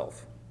old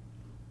self.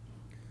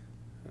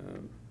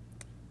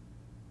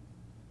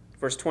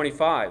 Verse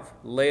 25,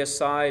 lay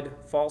aside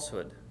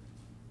falsehood.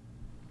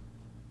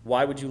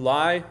 Why would you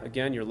lie?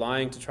 Again, you're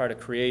lying to try to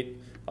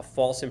create a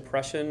false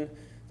impression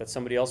that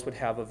somebody else would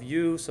have of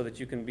you so that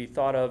you can be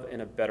thought of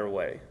in a better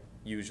way,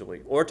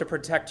 usually, or to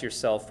protect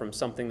yourself from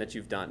something that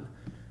you've done.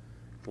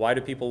 Why do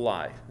people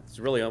lie? It's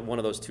really one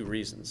of those two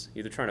reasons.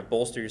 Either trying to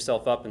bolster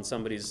yourself up in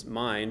somebody's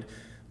mind,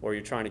 or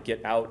you're trying to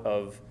get out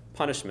of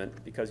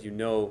punishment because you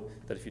know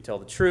that if you tell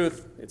the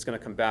truth, it's going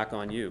to come back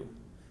on you.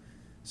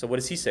 So what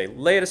does he say?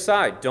 Lay it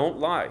aside. Don't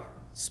lie.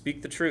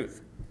 Speak the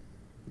truth.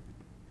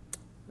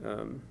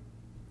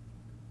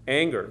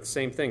 Anger, the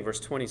same thing. Verse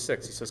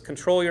 26, he says,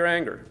 control your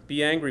anger.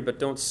 Be angry, but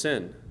don't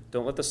sin.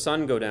 Don't let the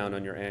sun go down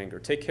on your anger.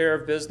 Take care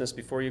of business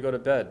before you go to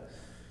bed.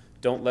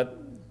 Don't let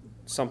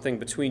something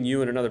between you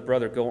and another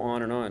brother go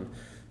on and on.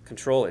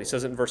 Control it. He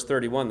says it in verse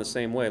 31 the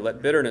same way.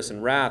 Let bitterness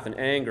and wrath and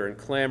anger and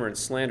clamor and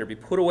slander be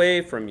put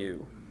away from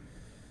you.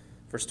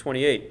 Verse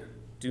 28,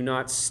 do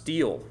not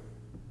steal.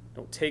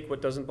 Don't take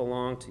what doesn't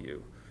belong to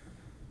you.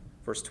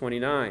 Verse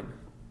 29,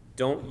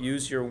 don't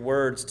use your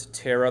words to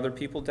tear other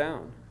people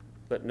down.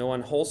 Let no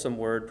unwholesome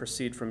word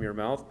proceed from your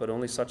mouth, but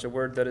only such a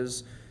word that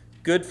is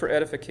good for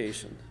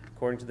edification,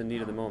 according to the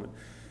need of the moment.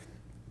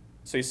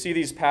 So you see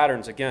these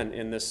patterns again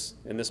in this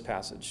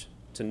passage.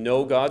 To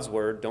know God's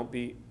word, don't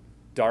be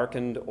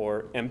darkened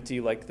or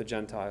empty like the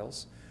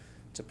Gentiles.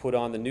 To put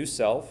on the new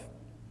self,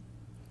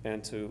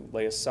 and to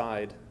lay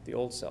aside the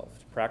old self.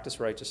 To practice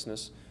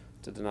righteousness,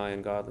 to deny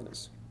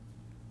ungodliness.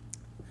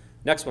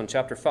 Next one,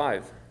 chapter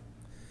 5,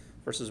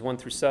 verses 1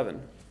 through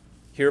 7.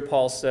 Here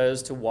Paul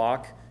says to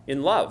walk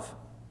in love.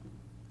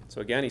 So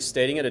again, he's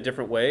stating it a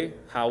different way,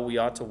 how we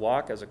ought to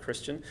walk as a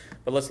Christian.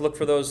 But let's look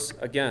for those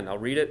again. I'll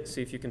read it,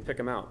 see if you can pick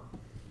them out.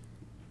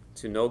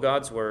 To know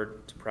God's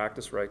word, to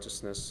practice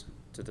righteousness,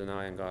 to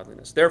deny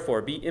ungodliness.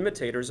 Therefore, be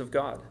imitators of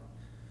God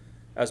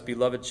as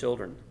beloved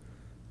children,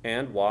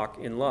 and walk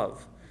in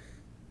love,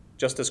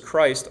 just as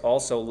Christ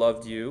also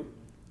loved you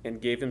and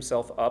gave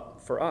himself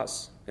up for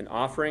us, an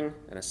offering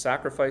and a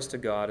sacrifice to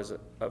God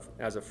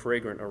as a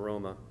fragrant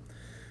aroma.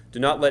 Do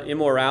not let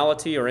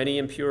immorality or any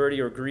impurity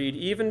or greed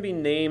even be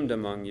named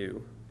among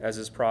you, as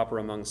is proper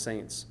among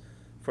saints.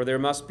 For there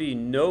must be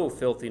no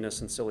filthiness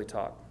and silly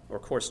talk, or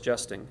coarse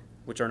jesting,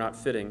 which are not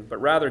fitting,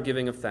 but rather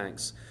giving of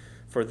thanks.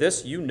 For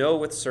this you know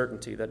with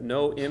certainty, that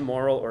no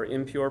immoral or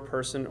impure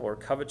person or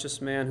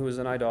covetous man who is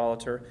an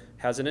idolater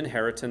has an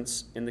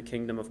inheritance in the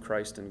kingdom of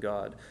Christ and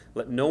God.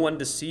 Let no one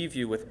deceive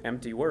you with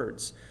empty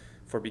words.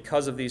 For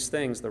because of these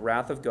things, the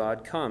wrath of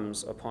God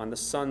comes upon the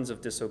sons of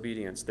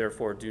disobedience.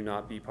 Therefore, do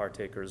not be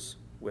partakers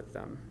with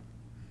them.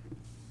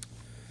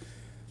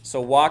 So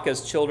walk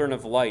as children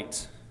of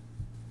light.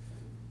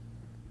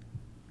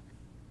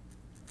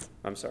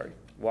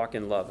 Walk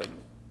in love.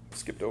 I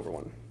skipped over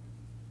one.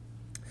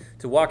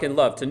 To walk in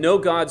love, to know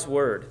God's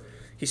word.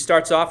 He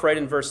starts off right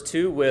in verse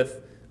 2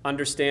 with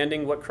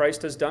understanding what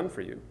Christ has done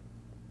for you.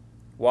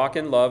 Walk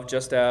in love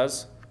just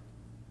as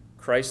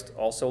Christ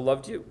also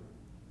loved you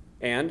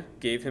and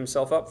gave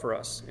himself up for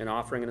us, an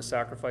offering and a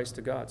sacrifice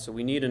to God. So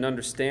we need an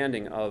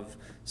understanding of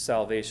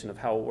salvation, of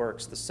how it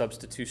works, the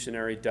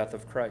substitutionary death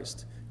of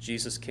Christ.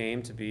 Jesus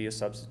came to be a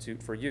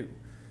substitute for you.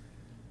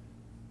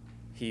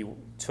 He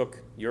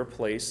took your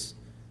place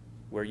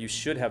where you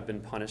should have been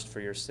punished for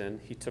your sin.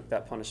 He took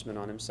that punishment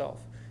on himself.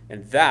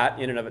 And that,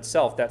 in and of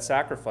itself, that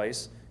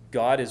sacrifice,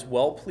 God is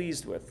well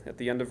pleased with. At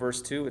the end of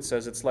verse 2, it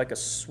says it's like a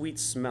sweet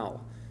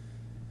smell.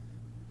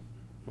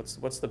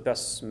 What's the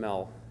best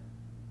smell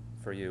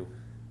for you?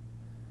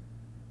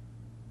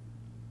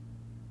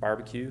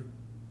 Barbecue?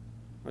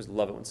 I always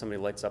love it when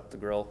somebody lights up the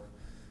grill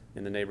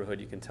in the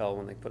neighborhood. You can tell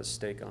when they put a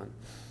steak on.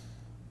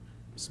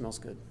 It smells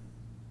good.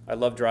 I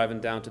love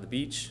driving down to the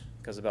beach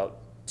because about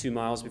 2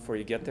 miles before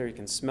you get there, you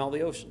can smell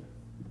the ocean.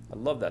 I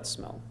love that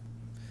smell.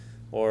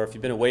 Or if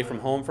you've been away from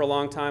home for a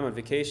long time on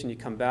vacation, you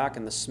come back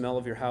and the smell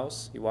of your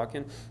house, you walk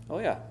in, oh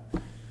yeah,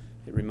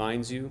 it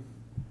reminds you,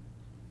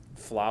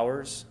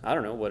 flowers, I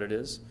don't know what it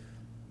is.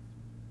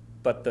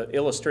 But the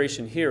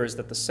illustration here is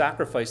that the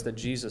sacrifice that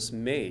Jesus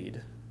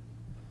made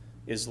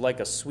is like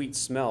a sweet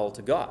smell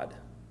to God.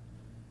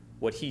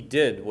 What he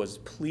did was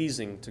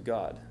pleasing to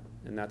God.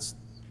 And that's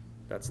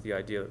the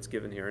idea that's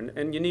given here.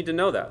 And you need to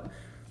know that,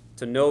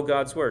 to know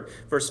God's word.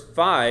 Verse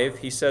 5,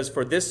 he says,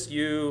 "For this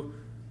you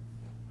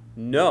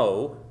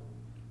know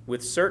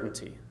with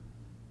certainty."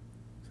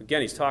 So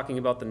again, he's talking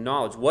about the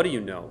knowledge. What do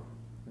you know?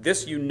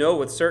 "This you know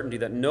with certainty,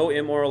 that no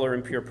immoral or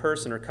impure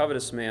person or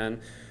covetous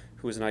man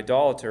who is an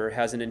idolater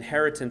has an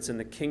inheritance in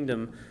the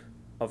kingdom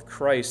of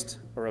Christ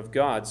or of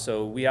God."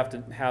 So we have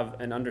to have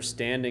an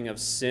understanding of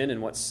sin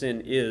and what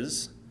sin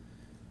is.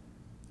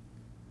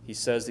 He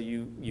says that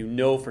you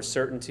know for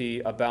certainty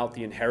about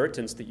the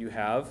inheritance that you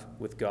have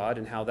with God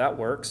and how that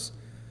works.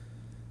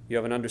 You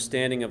have an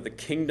understanding of the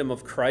kingdom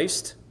of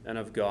Christ and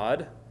of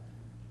God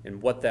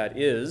and what that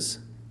is.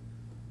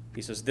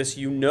 He says, "This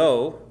you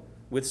know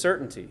with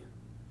certainty."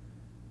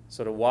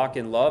 So to walk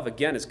in love,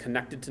 again, is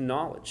connected to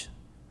knowledge.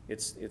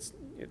 It's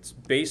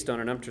based on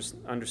an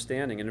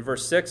understanding. And in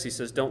verse 6, he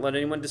says, "Don't let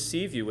anyone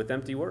deceive you with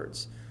empty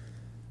words."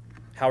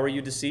 How are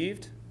you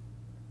deceived?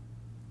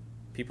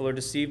 People are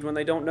deceived when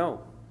they don't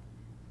know.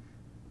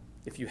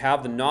 If you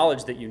have the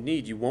knowledge that you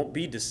need, you won't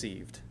be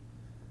deceived.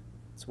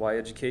 That's why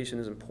education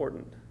is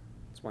important.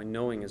 That's why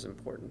knowing is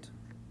important.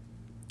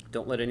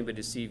 Don't let anybody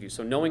deceive you.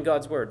 So knowing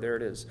God's word, there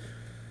it is.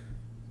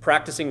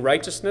 Practicing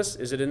righteousness,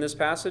 is it in this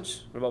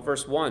passage? What about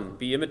verse 1?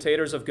 Be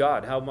imitators of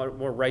God. How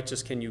more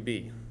righteous can you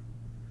be?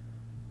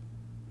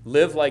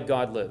 Live like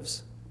God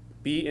lives.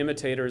 Be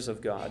imitators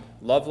of God.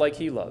 Love like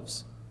he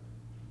loves.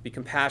 Be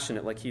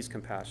compassionate like he's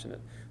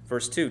compassionate.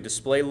 Verse 2,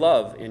 display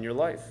love in your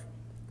life.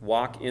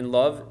 Walk in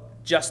love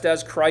just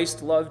as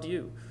Christ loved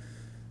you.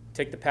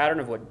 Take the pattern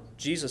of what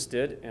Jesus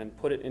did and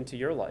put it into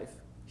your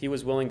life. He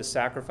was willing to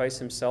sacrifice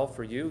himself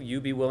for you.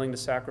 You be willing to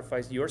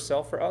sacrifice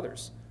yourself for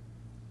others.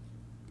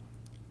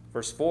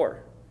 Verse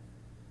 4,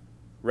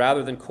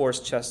 rather than coarse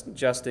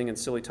jesting and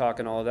silly talk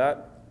and all of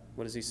that,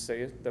 what does he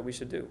say that we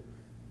should do?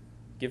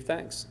 Give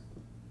thanks.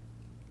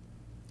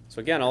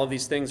 So again, all of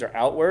these things are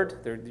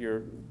outward.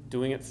 You're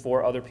doing it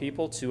for other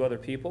people, to other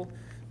people.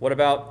 What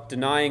about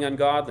denying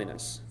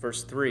ungodliness?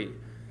 Verse 3,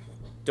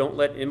 don't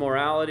let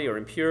immorality or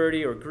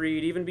impurity or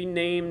greed even be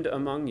named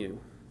among you,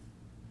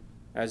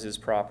 as is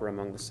proper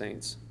among the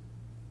saints.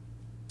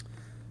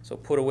 So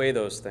put away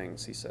those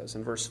things, he says.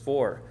 In verse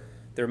 4,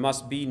 there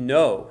must be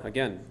no,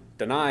 again,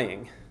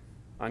 denying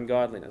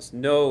ungodliness,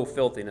 no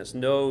filthiness,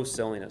 no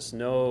silliness,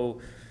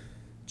 no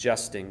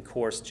jesting,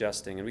 coarse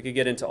jesting. And we could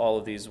get into all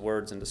of these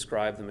words and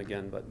describe them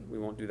again, but we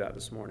won't do that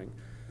this morning.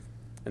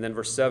 And then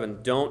verse 7,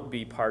 don't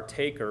be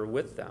partaker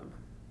with them.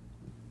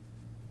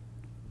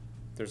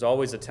 There's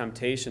always a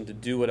temptation to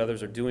do what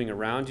others are doing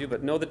around you,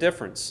 but know the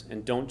difference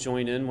and don't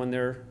join in when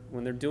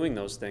they're doing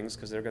those things,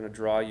 because they're going to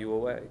draw you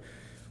away.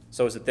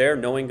 So is it there,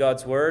 knowing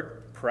God's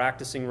word,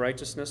 practicing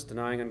righteousness,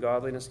 denying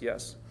ungodliness?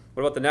 Yes.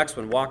 What about the next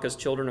one? Walk as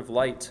children of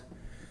light.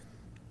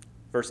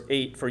 Verse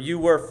 8, for you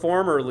were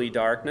formerly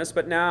darkness,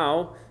 but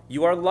now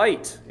you are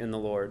light in the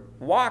Lord.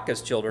 Walk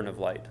as children of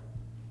light.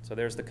 So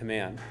there's the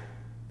command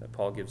that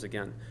Paul gives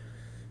again.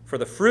 For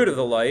the fruit of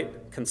the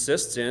light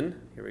consists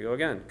in, here we go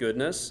again,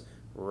 goodness,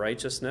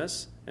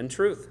 righteousness, and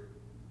truth.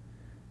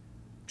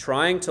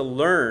 Trying to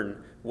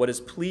learn what is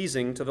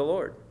pleasing to the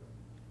Lord.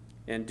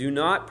 And do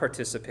not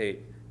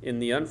participate in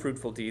the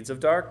unfruitful deeds of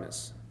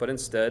darkness, but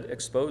instead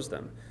expose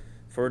them.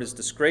 For it is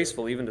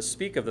disgraceful even to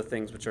speak of the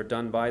things which are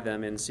done by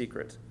them in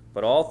secret.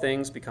 But all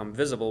things become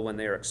visible when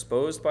they are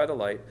exposed by the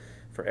light,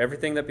 for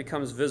everything that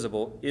becomes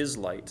visible is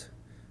light.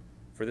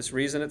 For this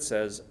reason it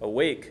says,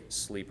 awake,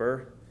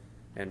 sleeper,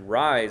 and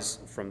rise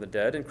from the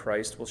dead, and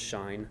Christ will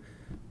shine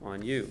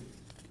on you.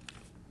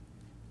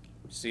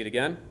 See it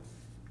again?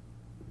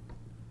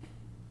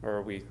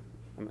 Or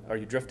are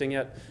you drifting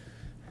yet?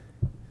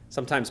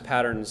 Sometimes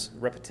patterns,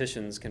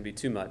 repetitions can be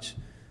too much.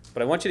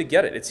 But I want you to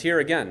get it. It's here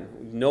again.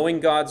 Knowing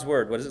God's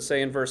word. What does it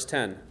say in verse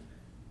 10?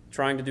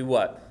 Trying to do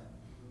what?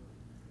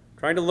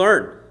 Trying to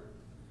learn.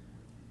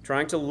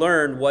 Trying to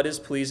learn what is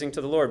pleasing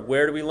to the Lord.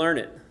 Where do we learn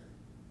it?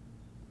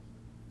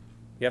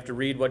 You have to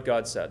read what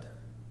God said.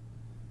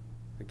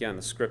 Again,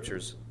 the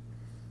scriptures.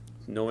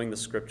 Knowing the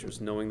scriptures,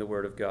 knowing the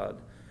word of God.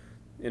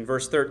 In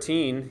verse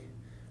 13,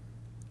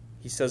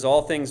 he says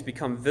all things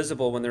become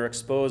visible when they're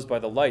exposed by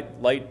the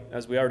light. Light,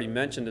 as we already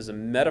mentioned, is a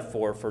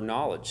metaphor for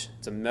knowledge.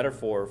 It's a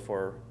metaphor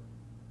for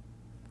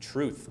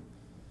truth.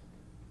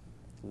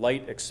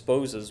 Light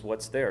exposes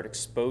what's there. It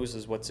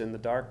exposes what's in the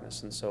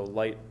darkness. And so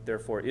light,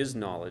 therefore, is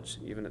knowledge,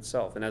 even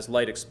itself. And as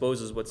light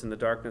exposes what's in the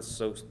darkness,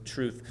 so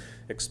truth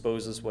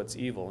exposes what's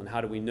evil. And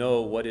how do we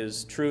know what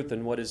is truth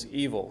and what is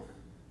evil?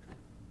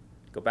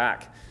 Go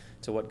back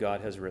to what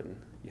God has written.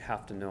 You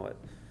have to know it,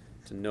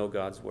 to know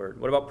God's word.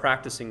 What about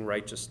practicing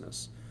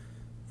righteousness?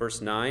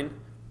 Verse 9,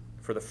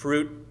 for the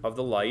fruit of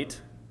the light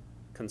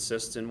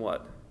consists in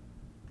what?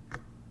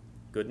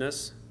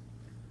 Goodness,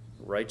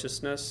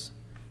 righteousness,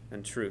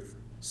 and truth.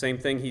 Same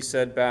thing he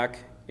said back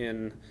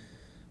in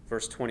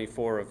verse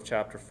 24 of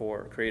chapter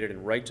 4, created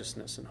in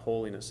righteousness and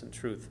holiness and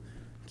truth.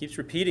 He keeps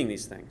repeating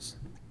these things.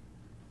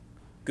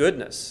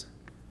 Goodness,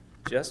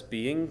 just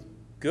being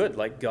good,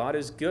 like God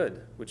is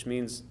good, which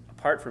means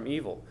apart from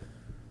evil.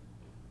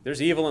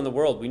 There's evil in the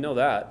world, we know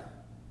that.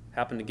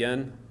 Happened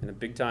again in a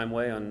big-time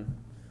way on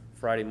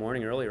Friday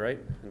morning early, right,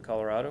 in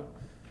Colorado.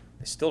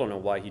 They still don't know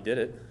why he did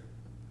it.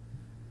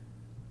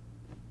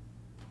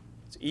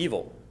 It's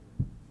evil,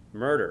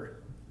 murder.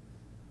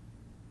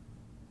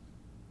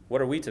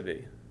 What are we to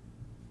be?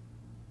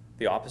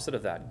 The opposite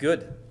of that,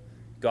 good.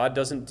 God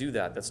doesn't do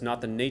that. That's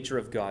not the nature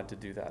of God to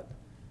do that.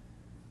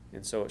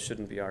 And so it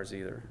shouldn't be ours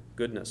either.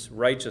 Goodness,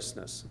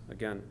 righteousness,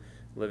 again,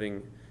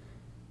 living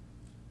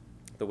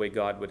the way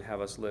God would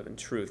have us live in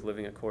truth,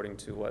 living according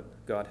to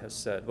what God has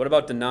said. What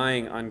about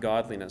denying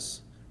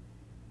ungodliness?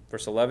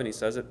 Verse 11, he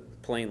says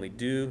it plainly,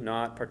 do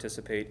not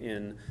participate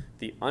in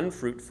the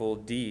unfruitful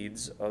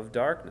deeds of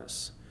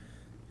darkness.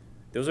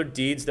 Those are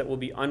deeds that will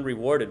be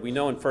unrewarded. We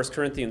know in 1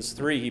 Corinthians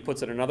 3, he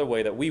puts it another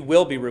way, that we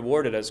will be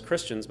rewarded as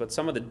Christians, but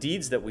some of the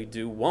deeds that we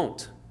do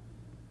won't.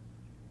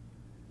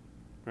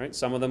 Right?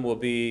 Some of them will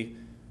be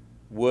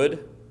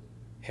wood,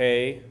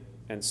 hay,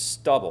 and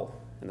stubble,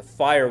 and the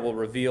fire will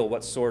reveal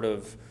what sort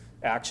of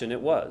action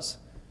it was.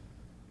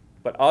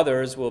 But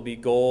others will be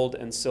gold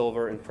and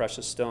silver and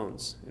precious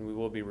stones, and we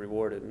will be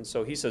rewarded. And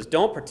so he says,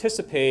 don't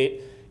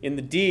participate in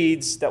the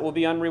deeds that will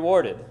be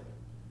unrewarded,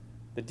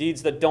 the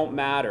deeds that don't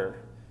matter,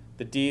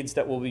 the deeds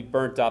that will be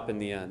burnt up in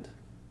the end.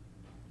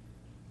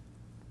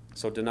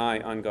 So deny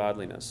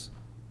ungodliness.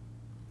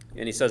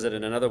 And he says it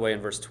in another way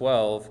in verse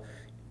 12,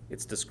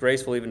 it's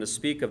disgraceful even to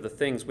speak of the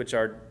things which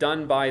are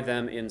done by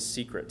them in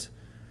secret.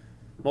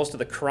 Most of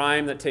the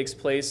crime that takes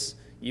place,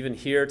 even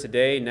here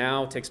today,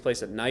 now, takes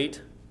place at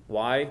night.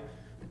 Why?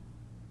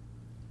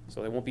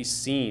 So they won't be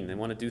seen. They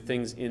want to do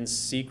things in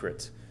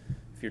secret.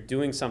 If you're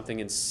doing something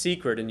in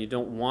secret and you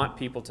don't want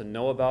people to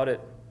know about it,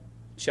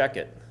 check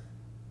it.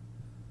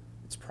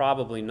 It's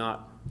probably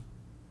not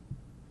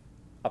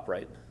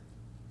upright.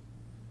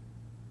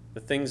 The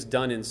things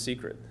done in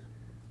secret.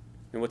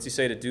 And what's he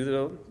say to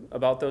do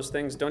about those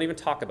things? Don't even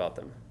talk about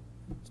them.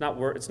 It's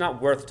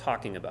not worth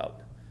talking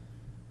about.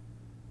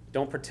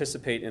 Don't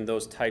participate in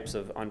those types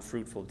of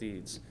unfruitful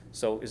deeds.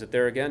 So is it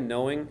there again?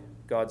 Knowing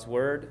God's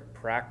word,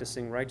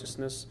 practicing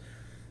righteousness,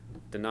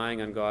 denying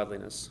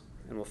ungodliness.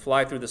 And we'll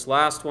fly through this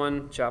last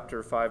one,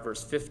 chapter 5,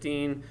 verse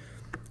 15.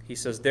 He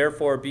says,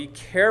 therefore be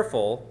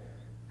careful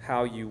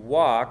how you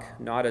walk,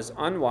 not as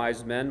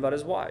unwise men, but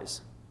as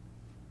wise.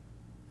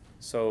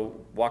 So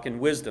walk in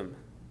wisdom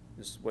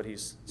is what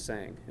he's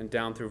saying. And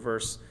down through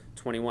verse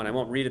 21. I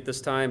won't read it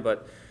this time,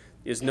 but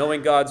is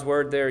knowing God's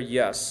word there?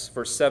 Yes.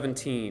 Verse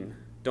 17.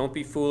 Don't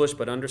be foolish,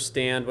 but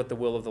understand what the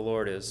will of the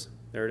Lord is.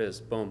 There it is.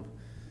 Boom.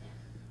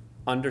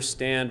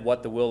 Understand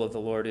what the will of the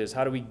Lord is.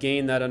 How do we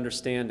gain that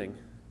understanding?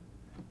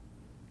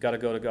 Got to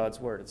go to God's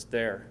word. It's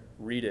there.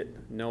 Read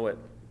it. Know it.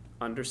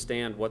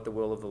 Understand what the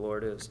will of the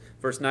Lord is.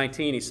 Verse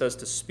 19, he says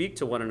to speak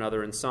to one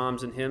another in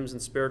psalms and hymns and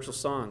spiritual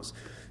songs.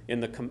 In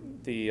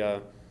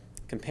the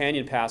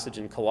companion passage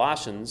in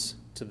Colossians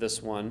to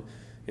this one,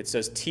 it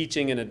says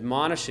teaching and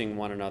admonishing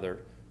one another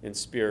in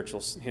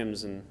spiritual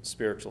hymns and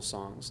spiritual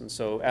songs. And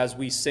so as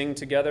we sing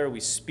together, we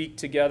speak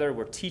together,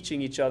 we're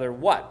teaching each other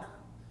what?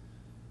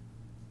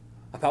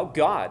 About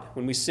God.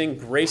 When we sing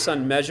Grace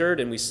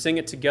Unmeasured and we sing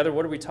it together,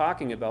 what are we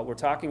talking about? We're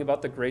talking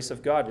about the grace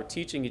of God. We're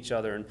teaching each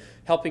other and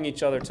helping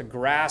each other to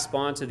grasp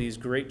onto these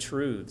great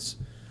truths.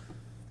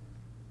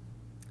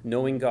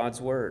 Knowing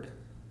God's word.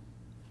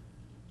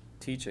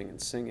 Teaching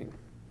and singing.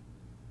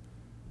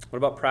 What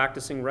about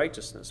practicing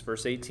righteousness?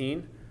 Verse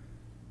 18.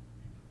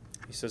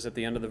 He says at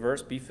the end of the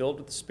verse, be filled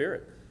with the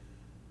Spirit.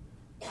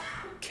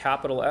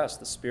 Capital S,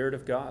 the Spirit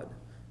of God.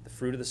 The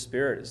fruit of the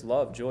Spirit is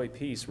love, joy,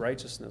 peace,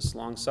 righteousness,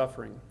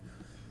 long-suffering,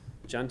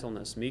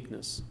 gentleness,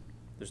 meekness.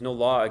 There's no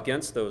law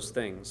against those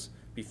things.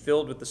 Be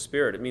filled with the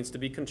Spirit. It means to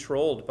be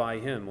controlled by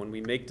Him. When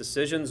we make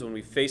decisions, when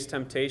we face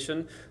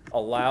temptation,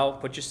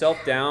 put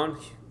yourself down,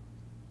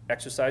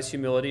 exercise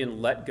humility,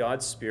 and let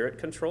God's Spirit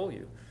control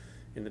you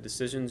in the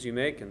decisions you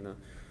make and the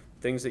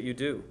things that you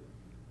do.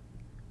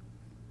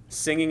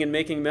 Singing and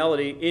making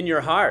melody in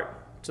your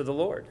heart to the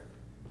Lord.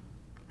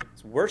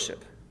 It's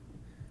worship.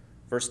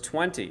 Verse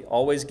 20,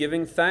 always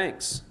giving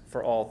thanks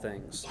for all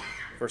things.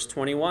 Verse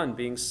 21,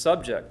 being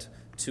subject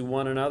to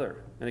one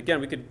another. And again,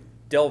 we could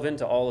delve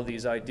into all of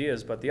these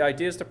ideas, but the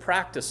idea is to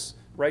practice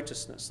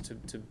righteousness,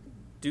 to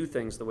do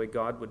things the way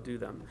God would do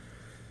them.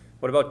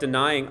 What about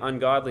denying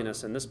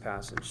ungodliness in this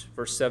passage?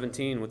 Verse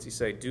 17, what's he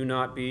say? Do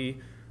not be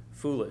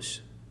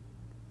foolish.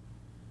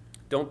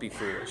 Don't be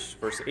foolish.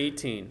 Verse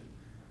 18,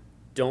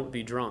 don't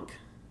be drunk.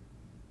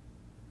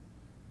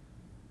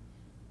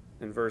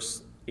 In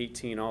verse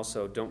 18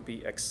 also, don't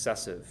be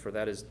excessive, for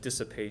that is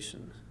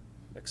dissipation,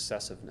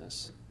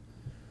 excessiveness.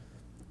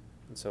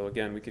 And so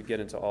again, we could get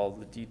into all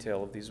the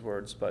detail of these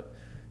words, but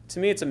to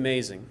me it's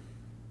amazing.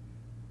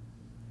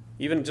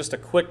 Even just a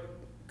quick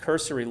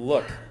cursory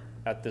look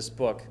at this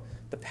book,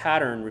 the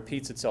pattern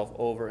repeats itself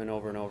over and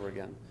over and over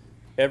again.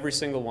 Every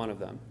single one of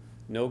them.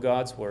 Know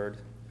God's word,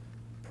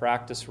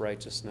 practice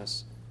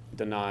righteousness,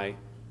 deny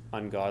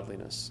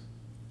ungodliness.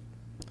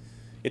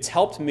 It's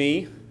helped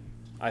me.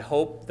 I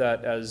hope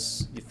that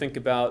as you think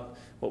about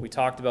what we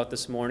talked about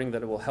this morning,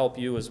 that it will help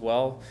you as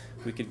well.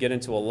 We could get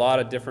into a lot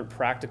of different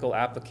practical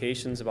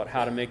applications about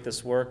how to make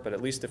this work, but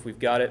at least if we've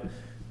got it,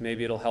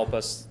 maybe it'll help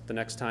us the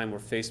next time we're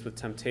faced with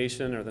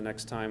temptation, or the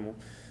next time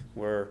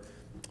we're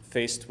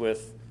faced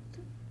with,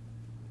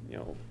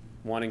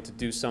 wanting to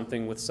do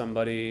something with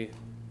somebody.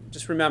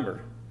 Just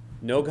remember,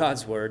 know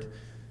God's word,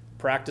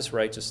 practice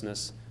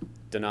righteousness,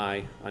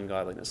 deny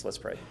ungodliness. Let's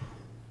pray.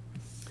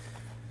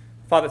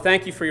 Father,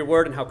 thank you for your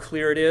word and how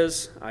clear it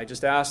is. I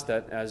just ask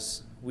that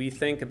as we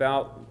think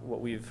about what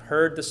we've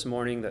heard this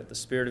morning, that the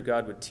Spirit of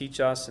God would teach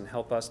us and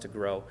help us to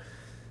grow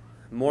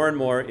more and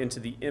more into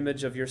the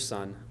image of your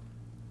Son,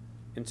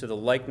 into the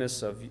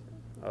likeness of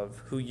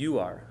who you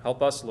are.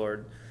 Help us,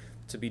 Lord,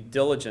 to be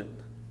diligent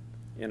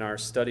in our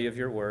study of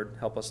your word.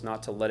 Help us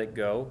not to let it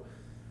go.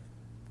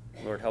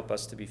 Lord, help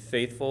us to be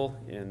faithful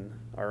in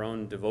our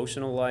own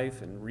devotional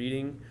life and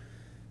reading,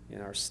 in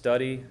our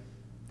study,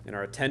 in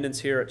our attendance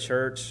here at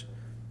church,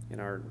 in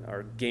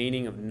our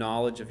gaining of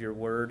knowledge of your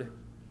word.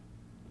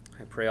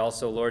 I pray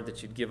also, Lord,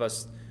 that you'd give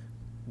us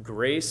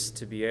grace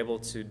to be able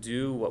to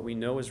do what we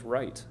know is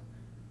right.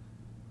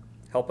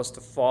 Help us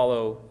to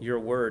follow your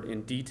word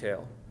in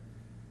detail.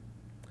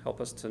 Help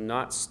us to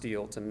not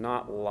steal, to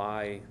not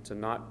lie, to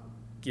not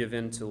give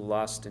in to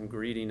lust and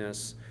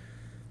greediness,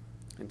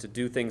 and to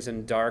do things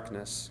in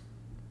darkness.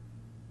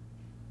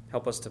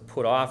 Help us to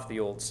put off the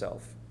old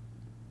self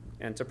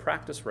and to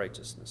practice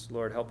righteousness.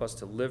 Lord, help us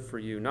to live for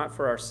you, not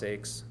for our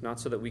sakes, not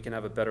so that we can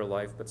have a better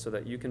life, but so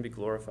that you can be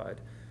glorified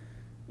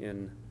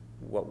in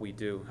what we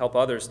do. Help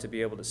others to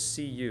be able to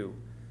see you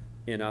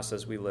in us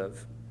as we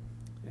live.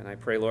 And I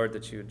pray, Lord,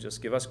 that you would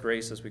just give us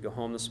grace as we go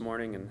home this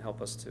morning and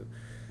help us to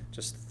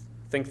just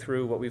think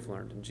through what we've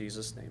learned. In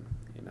Jesus' name,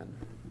 amen.